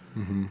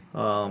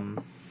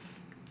 Mhm.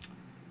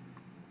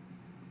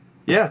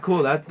 Yeah,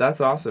 cool. That's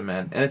awesome,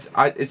 man. And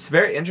it's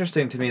very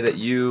interesting to me that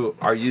you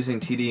are using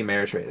TD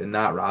Ameritrade and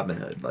not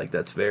Robinhood. Like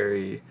that's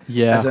very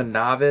Yeah. as a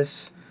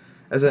novice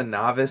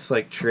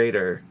like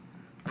trader,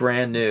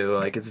 brand new.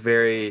 Like it's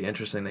very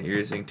interesting that you're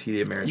using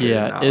TD Ameritrade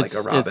Yeah, and not like a it's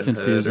Robinhood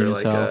confusing or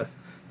as like hell. a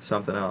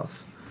something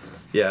else.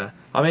 Yeah,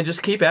 I mean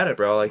just keep at it,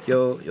 bro. Like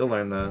you'll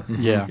learn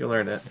Yeah. you'll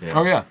learn it. yeah.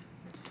 Oh yeah.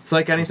 It's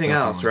like anything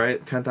else, definitely.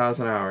 right?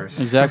 10,000 hours.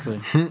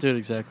 Exactly. Dude,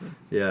 exactly.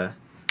 Yeah,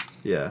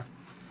 yeah,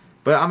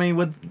 but I mean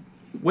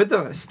with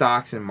the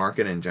stocks and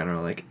market in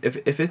general, like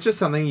if it's just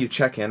something you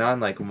check in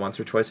on like once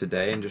or twice a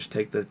day and just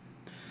take the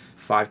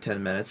 5-10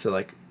 minutes to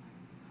like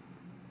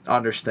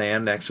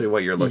understand actually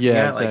what you're looking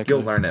Yeah, at, like exactly.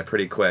 you'll learn it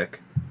pretty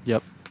quick.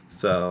 Yep.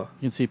 So,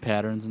 You can see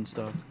patterns and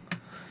stuff.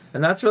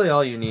 and that's really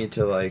all you need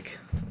to like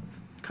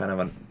kind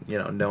of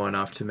know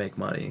enough to make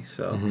money.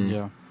 So Mhm.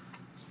 Yeah.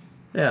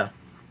 yeah,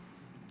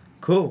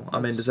 cool. I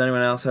mean, does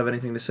anyone else have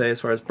anything to say as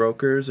far as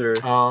brokers or?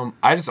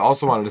 I just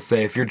also wanted to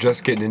say, if you're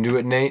just getting into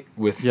it, Nate,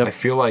 Yep. I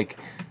feel like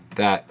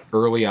that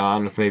early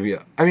on with maybe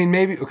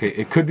okay,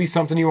 it could be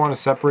something you want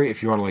to separate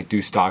if you want to like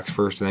do stocks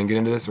first and then get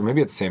into this, or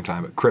maybe at the same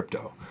time, but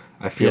crypto.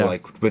 I feel Yeah.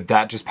 like with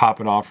that just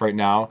popping off right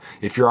now,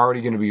 if you're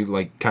already going to be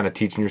like kind of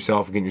teaching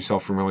yourself and getting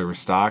yourself familiar with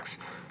stocks,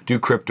 do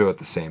crypto at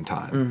the same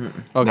time.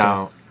 Okay.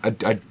 Now, a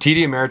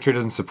TD Ameritrade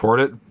doesn't support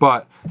it,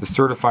 but the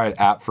certified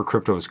app for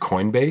crypto is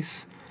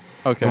Coinbase.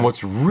 Okay. And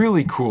what's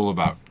really cool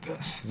about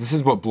this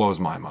is what blows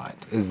my mind,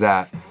 is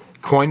that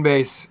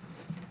Coinbase,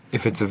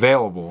 if it's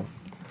available,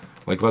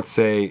 like let's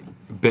say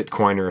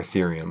Bitcoin or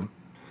Ethereum,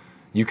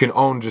 you can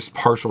own just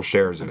partial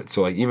shares of it.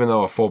 So like even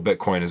though a full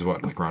Bitcoin is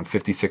what, like around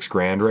 56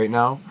 grand right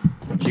now,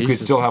 you could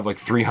Jesus. still have like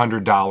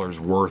 $300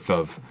 worth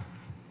of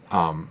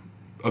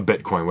a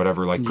Bitcoin,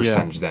 whatever like Yeah.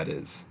 percentage that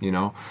is, you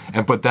know?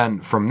 But then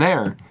from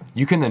there,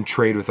 you can then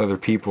trade with other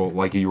people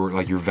like you're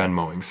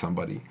Venmoing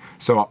somebody.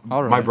 So All my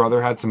right.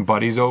 brother had some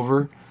buddies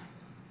over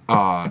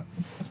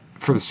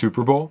for the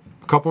Super Bowl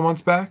a couple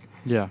months back,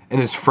 Yeah. and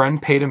his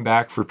friend paid him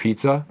back for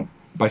pizza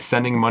by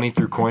sending money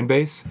through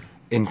Coinbase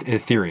in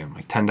Ethereum,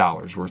 like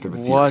 $10 worth of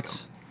Ethereum.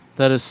 What?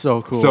 That is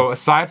so cool. So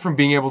aside from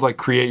being able to like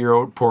create your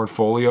own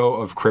portfolio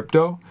of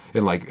crypto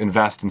and like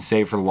invest and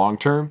save for the long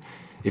term,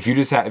 if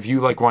you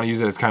like want to use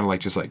it as kind of like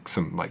just like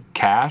some like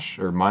cash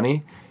or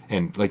money,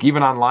 and like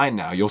even online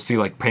now you'll see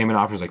like payment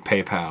options like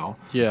PayPal,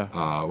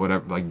 yeah.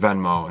 whatever, like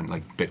Venmo and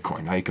like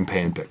Bitcoin. How you can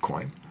pay in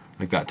Bitcoin,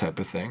 like that type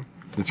of thing.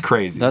 It's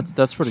crazy. That's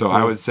pretty So cool.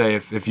 I would say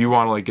if you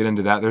want to like get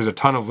into that, there's a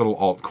ton of little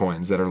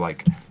altcoins that are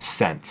like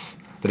cents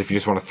that if you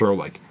just want to throw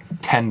like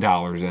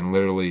 $10 in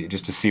literally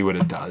just to see what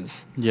it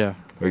does, Yeah.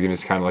 or you can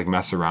just kind of like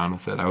mess around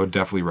with it, I would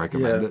definitely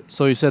recommend Yeah. it.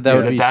 So you said that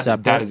Because would be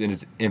separate. that is in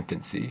its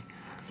infancy.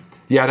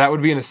 Yeah, that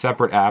would be in a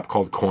separate app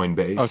called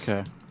Coinbase.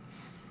 Okay.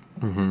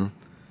 Mm-hmm.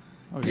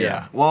 Okay.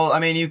 Yeah. Well, I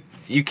mean,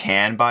 you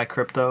can buy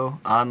crypto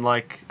on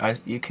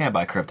you can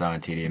buy crypto on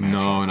TD Ameritrade.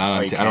 No, not on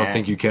Oh, you I don't can?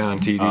 think you can on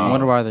TD. I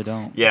wonder why they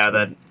don't. Yeah,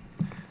 that.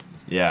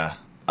 Yeah.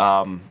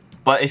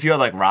 But if you had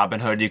like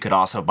Robinhood, you could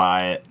also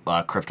buy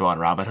crypto on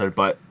Robinhood.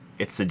 But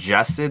it's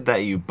suggested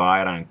that you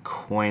buy it on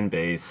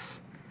Coinbase,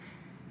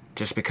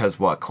 just because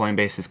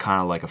Coinbase is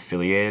kind of like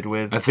affiliated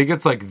with. I think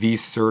it's like the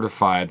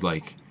certified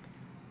like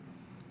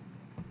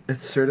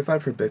It's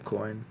certified for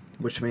Bitcoin,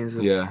 which means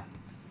it's yeah.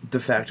 de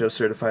facto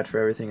certified for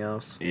everything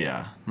else.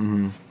 Yeah.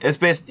 Mm-hmm. It's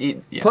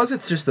basically. Yeah. Plus,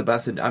 it's just the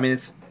best. I mean,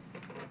 it's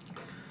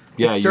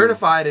Yeah, it's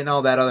certified and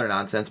all that other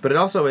nonsense, but it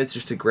also is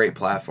just a great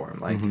platform.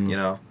 Like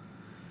Mm-hmm.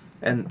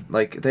 and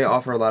like they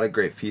offer a lot of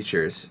great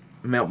features,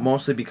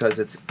 mostly because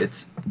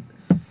it's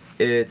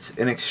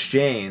an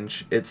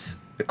exchange. It's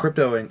a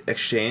crypto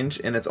exchange,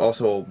 and it's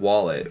also a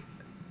wallet.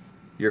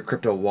 Your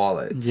crypto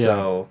wallet. Yeah.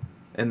 So,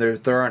 and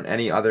there aren't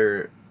any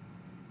other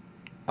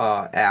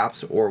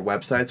apps or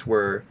websites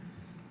or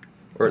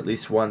at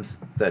least ones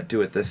that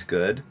do it this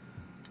good,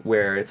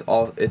 where it's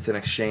an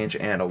exchange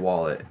and a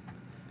wallet.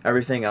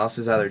 Everything else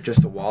is either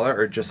just a wallet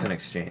or just an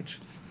exchange.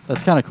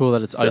 That's kind of cool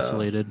that it's So-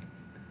 isolated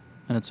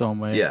in its own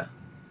way. Yeah.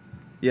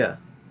 Yeah.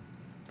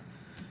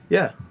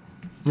 Yeah.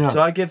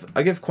 So I give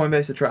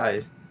Coinbase a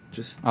try.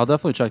 Just I'll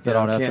definitely check that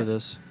Yeah, out after can't-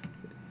 this.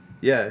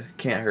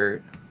 can't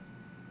hurt.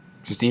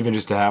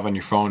 just to have on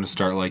your phone to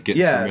start like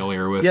getting Yeah.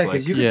 familiar with Yeah, like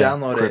because you could Yeah.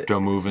 download crypto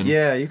it. moving.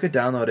 Yeah, you could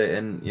download it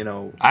and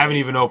I haven't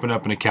even opened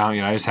up an account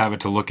yet. I just have it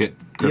to look at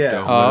crypto.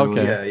 Yeah. Oh,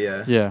 literally. okay.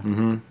 Yeah. Yeah.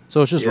 Mm-hmm.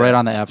 So it's just Yeah. right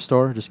on the App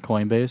Store, just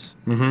Coinbase.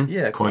 Mm-hmm.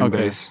 Yeah,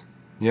 Coinbase.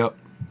 Yep.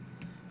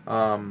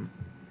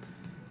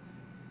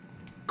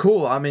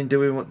 Cool. I mean,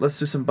 let's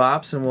do some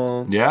bops and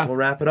we'll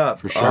wrap it up.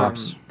 For sure.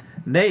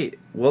 Nate,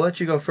 we'll let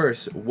you go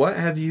first. What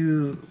have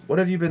you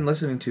been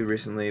listening to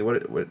recently?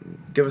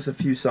 What give us a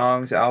few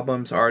songs,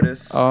 albums,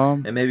 artists,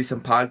 and maybe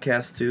some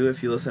podcasts too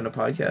if you listen to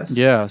podcasts.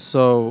 Yeah,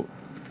 so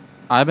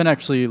I've been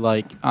actually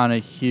like on a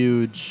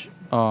huge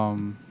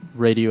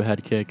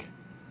Radiohead kick.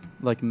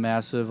 Like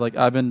massive. Like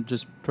I've been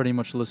just pretty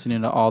much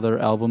listening to all their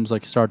albums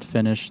like start to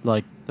finish,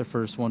 like their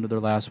first one to their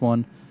last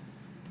one.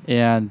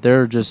 And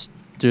they're just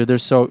they're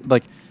so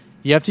like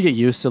you have to get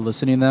used to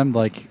listening to them.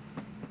 Like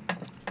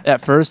at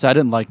first I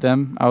didn't like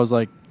them. I was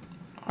like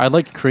I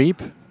liked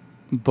Creep,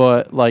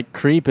 but like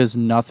Creep is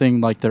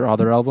nothing like their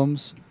other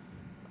albums.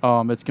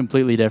 It's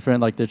completely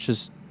different. Like it's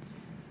just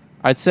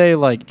I'd say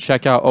like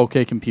check out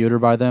OK Computer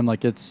by them.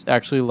 Like it's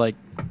actually like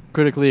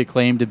critically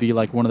acclaimed to be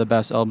like one of the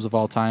best albums of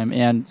all time,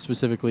 and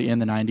specifically in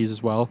the 90s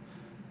as well.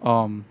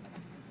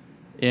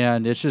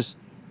 And it's just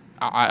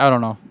I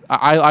don't know.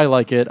 I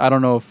like it. I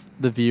don't know if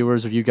the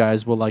viewers or you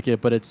guys will like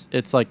it, but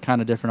it's like kind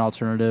of different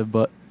alternative,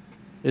 but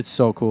it's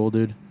so cool,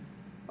 dude.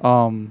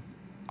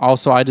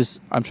 Also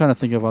I'm trying to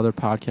think of other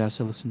podcasts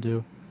I listen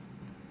to.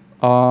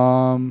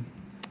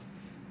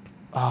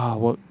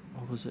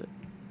 What was it?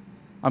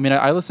 I mean,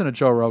 I listen to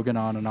Joe Rogan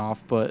on and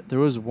off, but there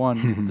was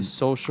one,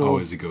 the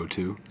Always a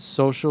go-to.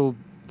 Social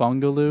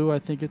Bungalow, I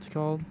think it's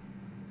called.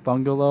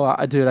 Bungalow.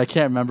 I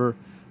can't remember,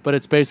 but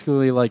it's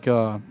basically like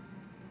a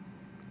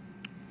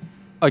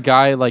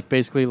guy like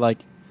basically like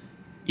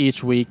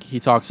each week he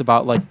talks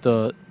about like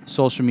the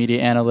social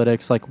media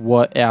analytics, like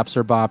what apps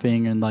are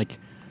bopping and like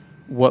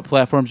what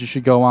platforms you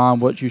should go on,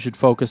 what you should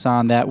focus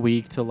on that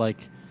week to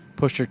like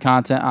push your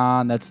content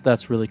on.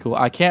 That's really cool.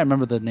 I can't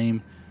remember the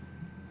name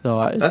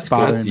though. It's That's good.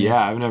 bothering me.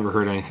 Yeah, I've never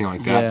heard anything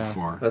like that Yeah.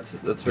 before. That's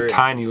A very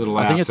tiny little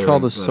I think apps it's that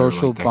called are- the that are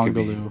Social like, that could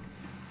be Bungalow,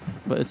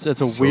 but it's a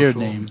Social weird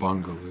name.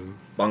 Bungalow.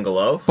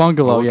 Bungalow.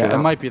 Bungalow, Look yeah, it it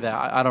up. might be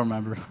that. I don't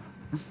remember.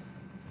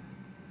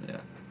 Yeah.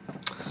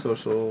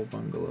 Social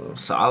Bungalow.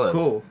 Solid.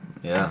 Cool.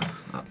 Yeah.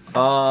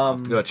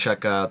 Go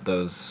check out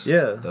those.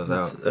 Yeah, Those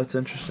that's, out. that's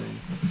interesting.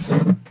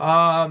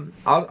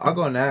 I'll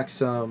go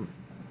next. Let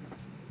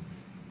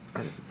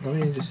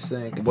me just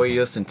think. What you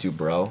listen to,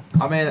 bro?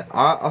 I mean,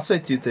 I'll say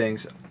two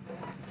things.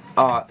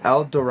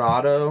 El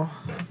Dorado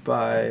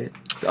by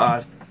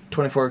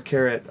 24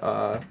 karat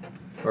or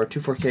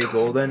 24K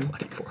Golden.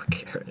 24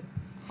 karat.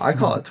 I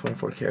call it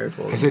 24 karat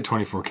Golden. I say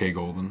 24K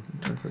Golden.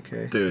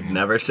 24K Dude,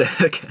 never say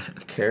it again.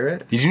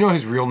 Carat? Did you know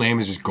his real name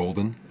is just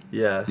Golden?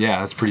 Yeah. Yeah,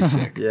 that's pretty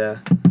sick. Yeah.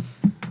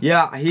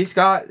 Yeah,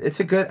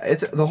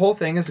 the whole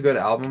thing is a good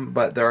album,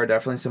 but there are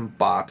definitely some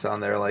bops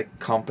on there, like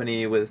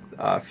Company with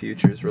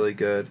Future is really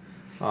good.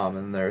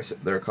 And there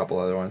are a couple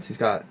other ones. He's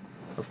got,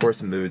 of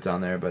course, Moods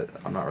on there, but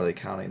I'm not really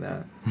counting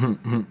that.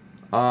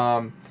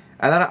 And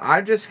then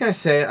I'm just gonna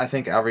say it, I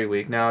think every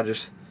week now,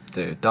 just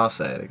Dude, don't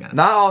say it again.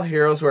 not all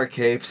heroes wear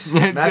capes.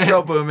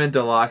 Metro Boomin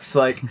Deluxe,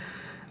 like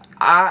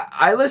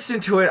I listen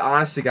to it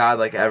honest to God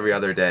like every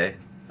other day.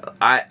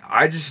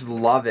 I just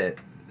love it.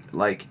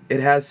 Like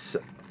it has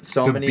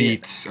so The many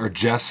beats are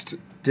just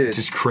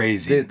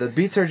crazy. Dude, the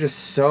beats are just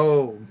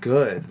so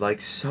good,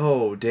 like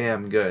so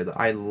damn good.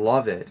 I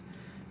love it,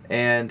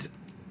 and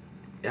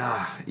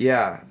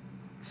yeah.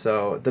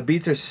 So the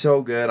beats are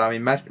so good. I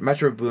mean,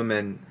 Metro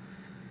Boomin,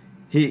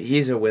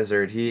 he's a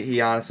wizard. He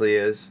honestly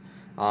is.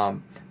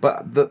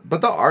 But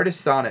the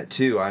artists on it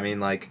too. I mean,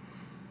 like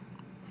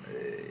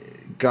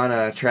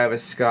Gunna,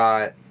 Travis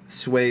Scott,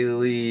 Sway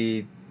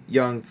Lee,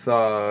 Young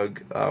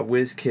Thug,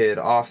 WizKid,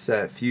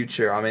 Offset,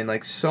 Future. I mean,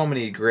 like so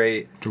many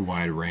great. It's a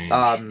wide range.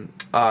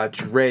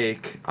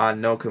 Drake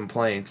on No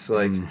Complaints,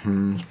 like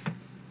Mhm.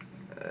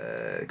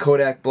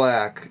 Kodak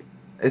Black.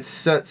 It's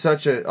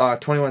such a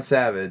 21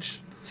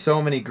 Savage.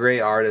 So many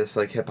great artists,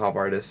 like hip hop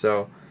artists.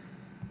 So,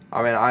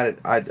 I mean,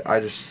 I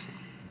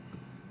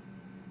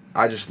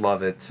just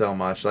love it so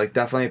much. Like,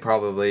 definitely,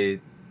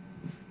 probably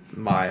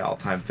my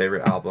all-time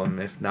favorite album,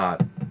 if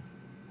not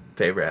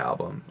favorite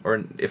album,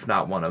 or if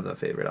not one of the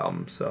favorite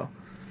albums. So,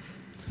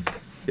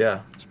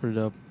 yeah, It's pretty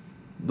dope.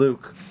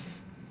 Luke.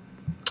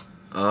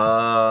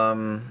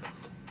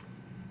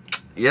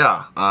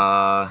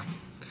 Yeah.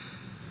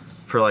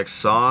 For like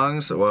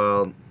songs,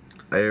 well,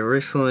 I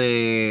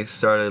recently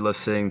started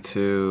listening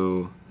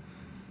to,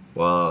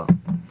 well,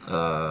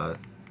 I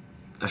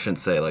shouldn't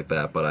say it like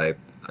that, but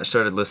I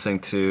started listening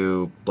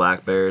to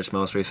Black Bear's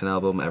most recent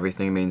album,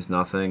 Everything Means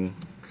Nothing.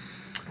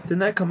 Didn't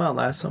that come out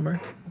last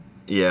summer?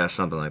 Yeah,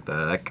 something like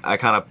that. I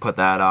kind of put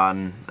that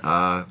on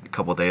a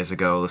couple days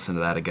ago. Listened to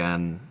that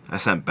again. I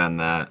sent Ben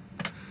that.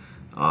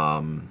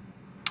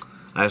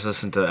 I just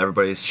listened to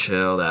Everybody's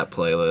Chill, that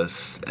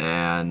playlist,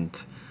 and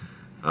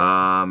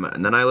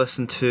then I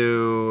listened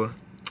to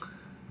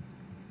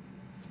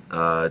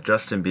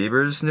Justin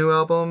Bieber's new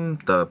album,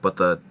 but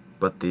the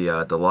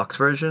deluxe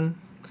version.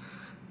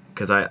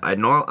 Because I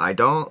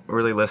don't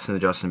really listen to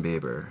Justin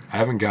Bieber. I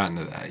haven't gotten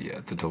to that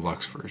yet. The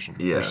deluxe version.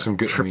 Yeah, There's some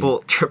good.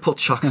 triple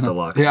Chuck's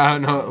deluxe. Yeah, I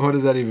don't know. What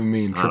does that even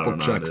mean? I don't Triple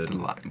know, Chuck's dude.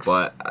 deluxe.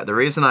 But the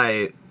reason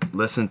I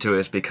listen to it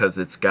is because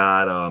it's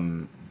got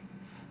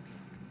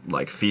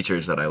like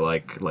features that I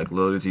like Lil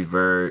Uzi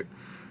Vert,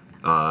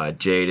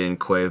 Jaden,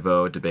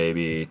 Quavo,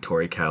 DaBaby,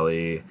 Tori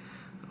Kelly,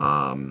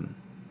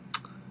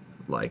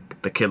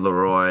 like the Kid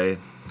Laroi,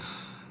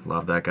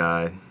 love that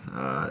guy,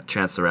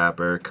 Chance the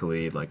Rapper,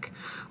 Khalid, like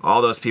all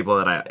those people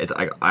that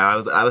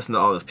I listen to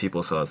all those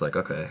people, so I was like,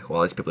 okay, well,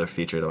 all these people are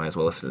featured, I might as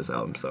well listen to this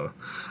album. So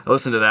I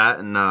listened to that,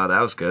 and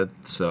that was good.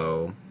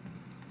 So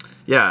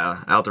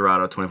yeah, El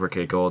Dorado,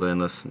 24K Golden,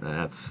 listen to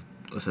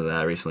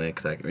that recently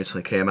because that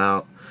recently came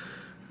out.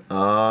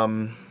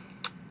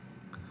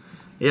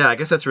 Yeah, I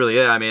guess that's really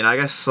it. I mean, I'm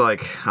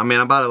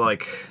about to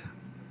like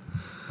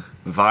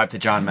vibe to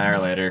John Mayer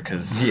later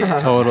because Yeah.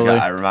 Totally.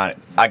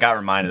 I got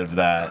reminded of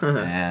that,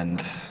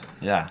 and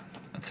yeah,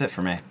 that's it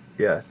for me.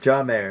 Yeah,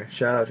 John Mayer.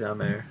 Shout out John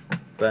Mayer.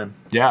 Ben.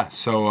 Yeah,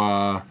 so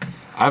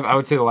I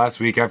would say the last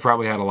week I've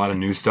probably had a lot of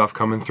new stuff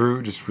coming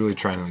through. Just really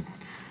trying to like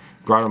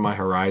broaden my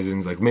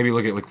horizons. Like maybe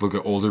look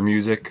at older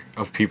music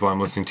of people I'm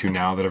listening to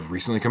now that have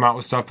recently come out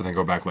with stuff, but then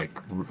go back like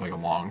a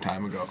long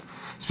time ago.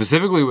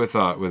 Specifically with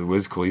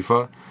Wiz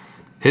Khalifa,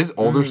 his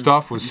older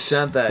stuff was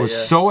sent that, yeah.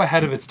 so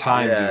ahead of its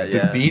time, Yeah, dude.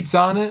 yeah. The beats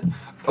on it,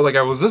 like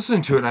I was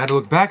listening to it and I had to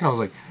look back and I was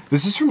like,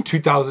 this is from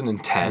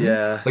 2010.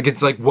 Yeah. Like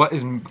it's like what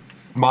is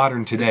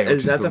modern today. which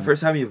Is that the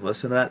first time you've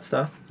listened to that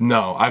stuff?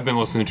 No, I've been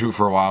listening to it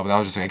for a while, but I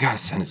was just like, I gotta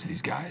send it to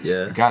these guys.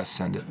 Yeah. I gotta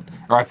send it,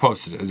 or I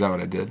posted it. Is that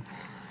what I did?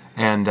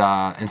 And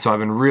so I've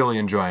been really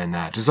enjoying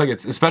that. Just like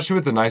it's, especially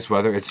with the nice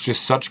weather, it's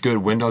just such good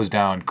windows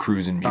down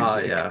cruising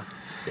music. Oh,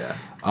 yeah.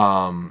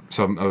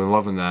 So I've been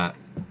loving that.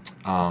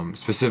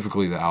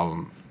 Specifically the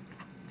album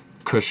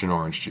Cushion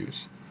Orange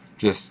Juice.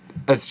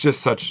 It's just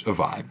such a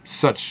vibe.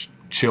 Such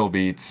chill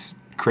beats,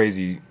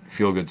 crazy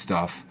feel good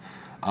stuff.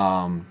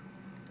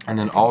 And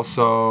then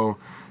also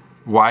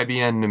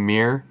YBN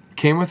Namir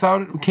came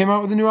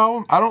out with a new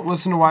album. I don't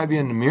listen to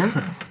YBN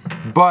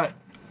Namir, but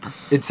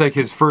it's like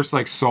his first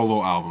like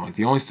solo album. Like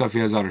the only stuff he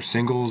has out are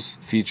singles,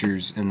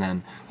 features, and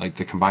then like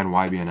the combined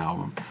YBN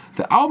album.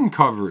 The album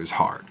cover is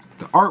hard.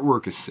 The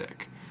artwork is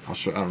sick. I'll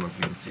show. I don't know if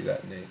you can see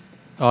that, Nate.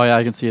 Oh yeah,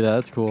 I can see that.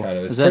 That's cool. Kind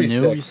of, it's Is that pretty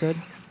new? sick. You said?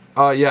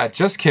 Yeah, it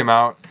just came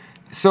out.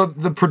 So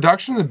the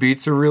production of the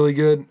beats are really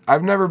good.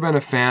 I've never been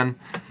a fan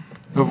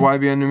of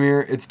YBN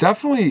Namir. It's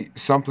definitely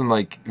something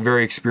like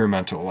very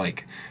experimental.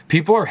 Like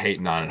people are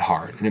hating on it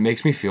hard, and it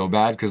makes me feel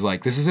bad because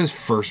like this is his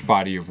first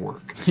body of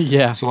work.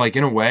 Yeah. So like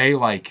in a way,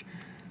 like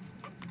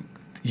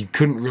you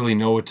couldn't really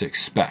know what to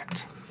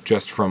expect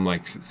just from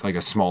like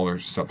a smaller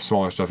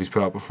stuff he's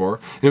put out before.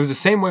 And it was the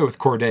same way with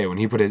Corday when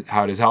he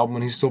out his album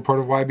when he's still part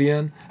of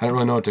YBN. I didn't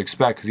really know what to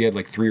expect because he had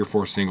like 3 or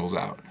 4 singles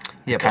out.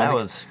 Yeah, but that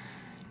was.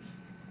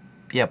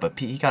 Yeah, but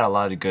he got a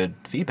lot of good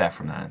feedback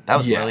from that. That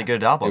was a really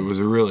good album. It was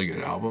a really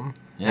good album.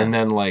 Yeah. And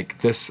then like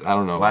this, I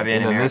don't know. Like, YBN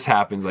and then Namir. this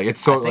happens. Like it's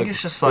so. I think like,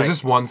 it's just there's like-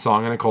 this one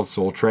song in it called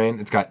Soul Train.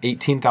 It's got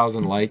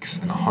 18,000 likes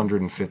and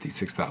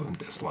 156,000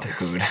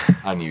 dislikes Dude.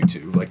 on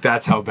YouTube. Like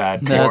that's how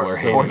bad people That's are Poor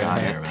hating on guy,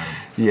 it. man.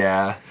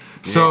 Yeah.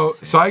 So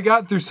I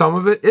got through some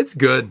of it. It's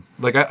good.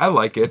 Like I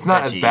like it. It's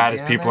not got as bad Jeezy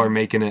as on people there? are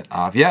making it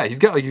off. Yeah, he's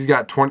got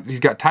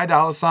Ty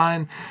Dolla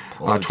 $ign,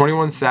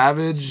 21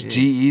 Savage,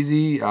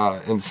 G-Eazy,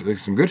 and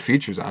some good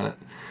features on it.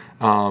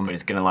 But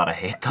he's getting a lot of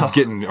hate though. He's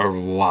getting a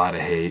lot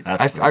of hate.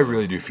 That's I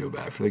really do feel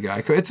bad for the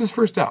guy. It's his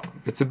first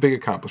album. It's a big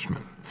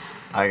accomplishment.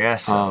 I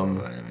guess so. I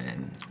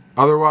mean,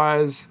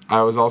 Otherwise,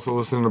 I was also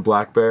listening to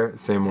Black Bear,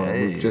 same one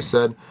Hey. Luke just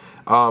said.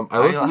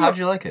 how'd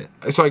you like it?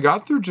 So I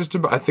got through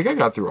I think I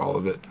got through all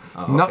of it.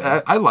 Oh,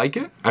 okay. I like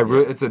it.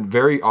 It's a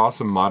very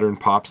awesome modern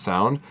pop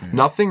sound. Mm-hmm.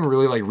 Nothing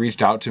really like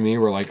reached out to me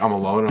where like I'm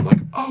alone and I'm like,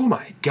 oh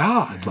my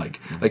god,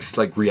 Mm-hmm.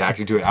 like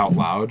reacting to it out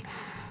loud.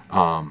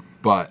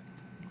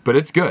 But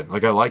it's good.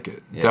 Like I like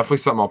it. Yeah. Definitely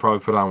something I'll probably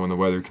put on when the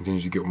weather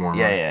continues to get warmer.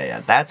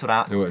 Yeah. That's what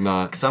And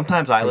whatnot.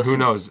 Sometimes I And listen. who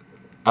knows?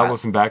 I'll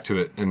listen back to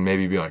it and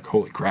maybe be like,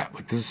 holy crap,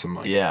 like this is some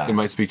like Yeah. it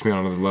might speak to me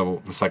on another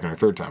level the second or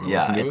third time I Yeah,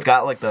 listen to it's it.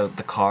 got like the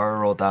car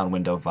roll down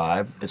window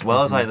vibe, as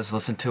well as I just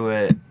listened to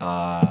it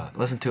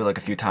like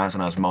a few times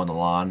when I was mowing the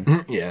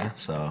lawn. Yeah.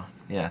 So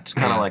yeah, just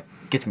kind of like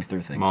gets me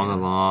through things. Mowing the you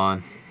know?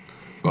 lawn.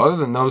 But other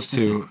than those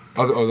two,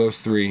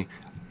 those three,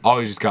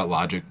 always just got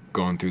Logic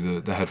going through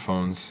the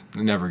headphones.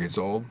 It never gets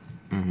old.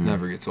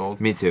 Never gets old.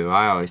 Me too.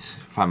 I always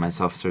find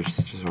myself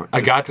I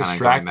got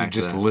distracted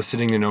just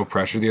listening to No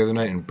Pressure the other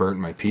night and burnt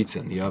my pizza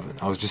in the oven.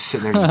 I was just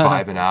sitting there just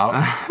vibing out,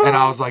 and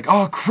I was like,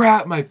 "Oh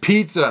crap, my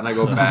pizza!" And I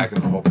go back,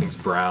 and the whole thing's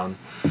brown.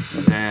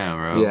 Damn,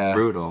 bro. Yeah.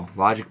 Brutal.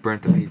 Logic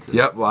burnt the pizza.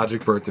 Yep,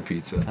 Logic burnt the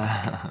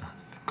pizza.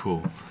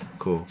 Cool.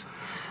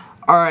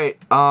 All right.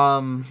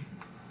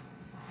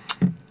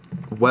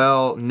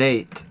 Well,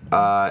 Nate,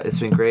 it's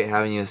been great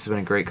having you. It's been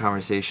a great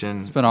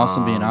conversation. It's been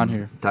awesome being on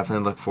here.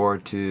 Definitely look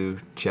forward to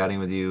chatting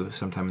with you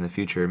sometime in the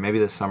future. Maybe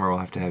this summer we'll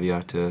have to have you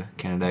out to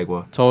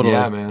Canandaigua. Totally.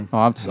 Yeah, man. Oh,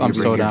 I'm You so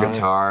bring your down.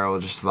 guitar. We'll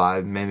just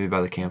vibe, maybe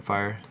by the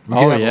campfire. We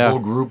could Oh, have yeah. a whole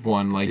group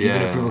one. Like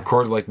even if we Yeah.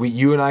 recorded, like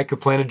you and I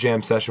could plan a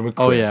jam session with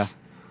Chris. Oh, yeah.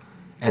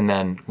 And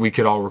then we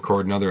could all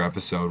record another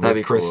episode That'd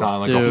with be Chris cool. on,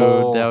 like Dude, a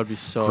whole that would be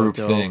so group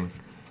dope. thing.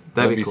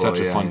 That'd be cool, such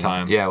a yeah, fun yeah.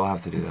 time. Yeah, we'll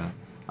have to do that.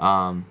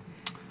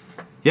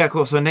 Yeah,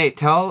 cool. So Nate,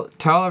 tell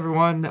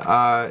everyone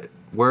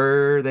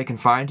where they can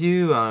find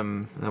you,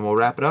 and we'll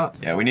wrap it up.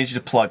 Yeah, we need you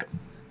to plug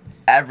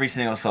every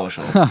single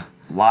social.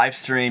 Live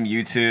stream,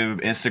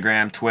 YouTube,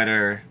 Instagram,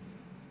 Twitter,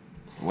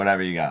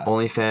 whatever you got.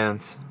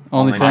 OnlyFans.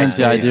 OnlyFans,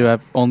 yeah, I MySpace. do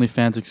have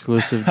OnlyFans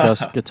exclusive,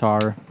 just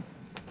guitar,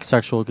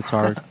 sexual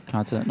guitar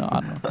content. No,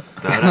 I don't know.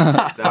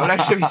 That would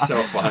actually be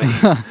so funny.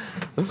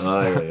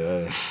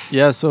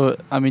 Yeah, so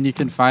I mean, you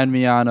can find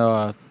me on.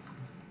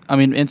 I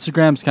mean,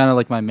 Instagram's kind of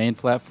like my main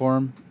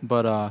platform,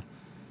 but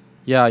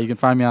yeah, you can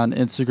find me on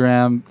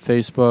Instagram,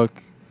 Facebook,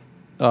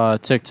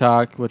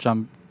 TikTok, which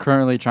I'm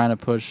currently trying to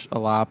push a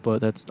lot, but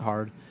that's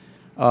hard.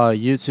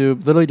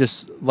 YouTube, literally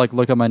just like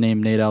look up my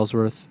name, Nate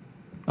Ellsworth,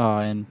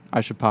 and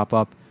I should pop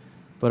up.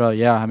 But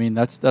yeah, I mean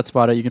that's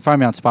about it. You can find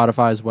me on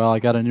Spotify as well. I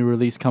got a new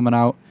release coming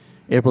out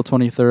April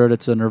 23rd.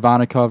 It's a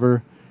Nirvana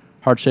cover,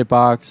 Heart Shaped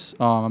Box.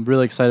 I'm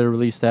really excited to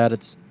release that.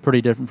 It's pretty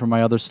different from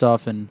my other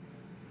stuff, and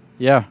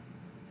yeah,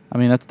 I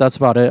mean that's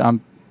about it.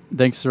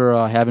 Thanks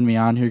for having me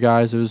on here,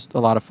 guys. It was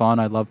a lot of fun.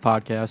 I love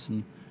podcasts,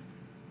 and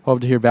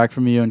hope to hear back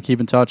from you and keep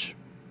in touch.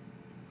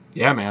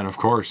 Yeah, man, of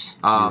course.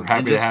 We're And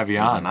happy to just- have you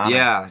It was on. an honor.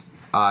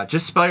 Yeah.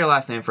 Just spell your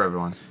last name for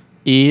everyone.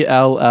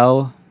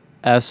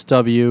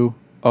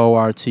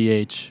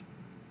 ELLSWORTH.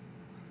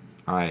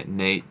 All right,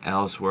 Nate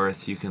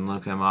Ellsworth. You can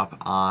look him up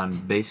on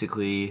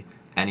basically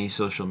any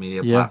social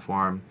media Yeah.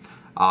 platform,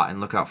 and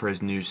look out for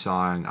his new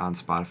song on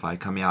Spotify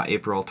coming out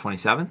April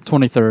 27th,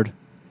 23rd.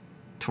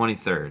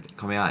 23rd.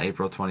 Coming out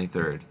April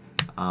 23rd.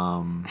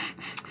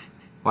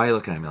 Why are you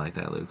looking at me like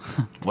that, Luke?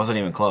 Wasn't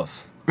even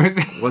close.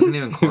 Wasn't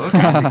even close.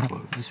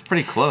 It's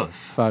pretty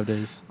close. 5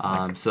 days.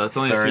 So that's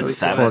only a few Third, weeks.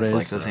 4 seventh, days.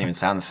 like doesn't even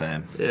sound the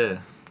same. Yeah.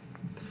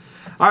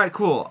 All right,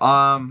 cool.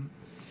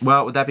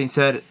 Well, with that being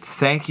said,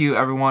 thank you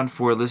everyone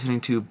for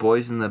listening to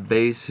Boys in the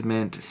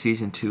Basement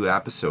Season 2,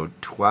 Episode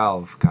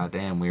 12.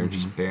 Goddamn, we are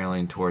just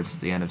barreling towards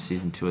the end of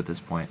Season 2 at this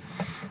point.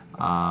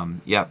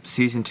 Yep,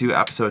 Season 2,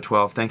 Episode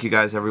 12. Thank you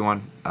guys,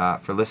 everyone,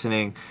 for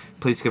listening.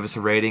 Please give us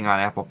a rating on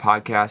Apple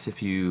Podcasts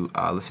if you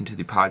listen to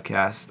the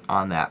podcast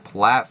on that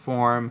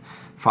platform.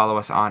 Follow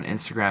us on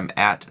Instagram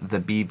at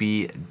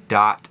thebb.pod,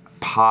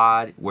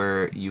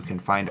 where you can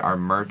find our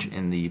merch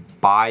in the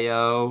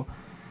bio.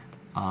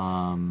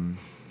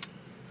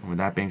 With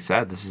that being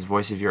said, this is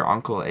Voice of Your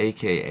Uncle,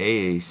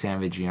 a.k.a.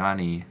 Sam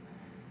Vigiani.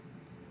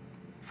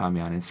 Find me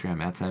on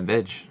Instagram at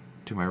SamVig.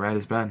 To my right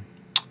is Ben.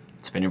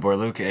 It's been your boy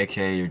Luke,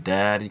 aka your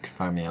dad. You can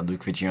find me on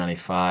Luke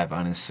Vigiani5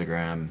 on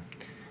Instagram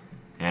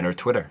and or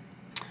Twitter.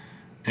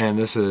 And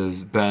this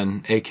is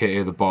Ben,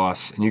 a.k.a. The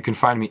Boss. And you can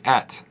find me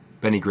at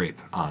Benny Grape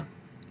on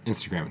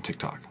Instagram and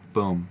TikTok.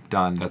 Boom.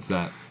 Done. That's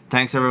that.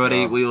 Thanks,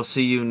 everybody. We will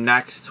see you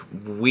next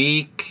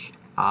week.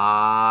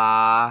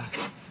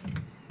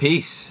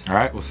 Peace. All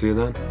right, we'll see you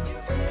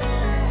then.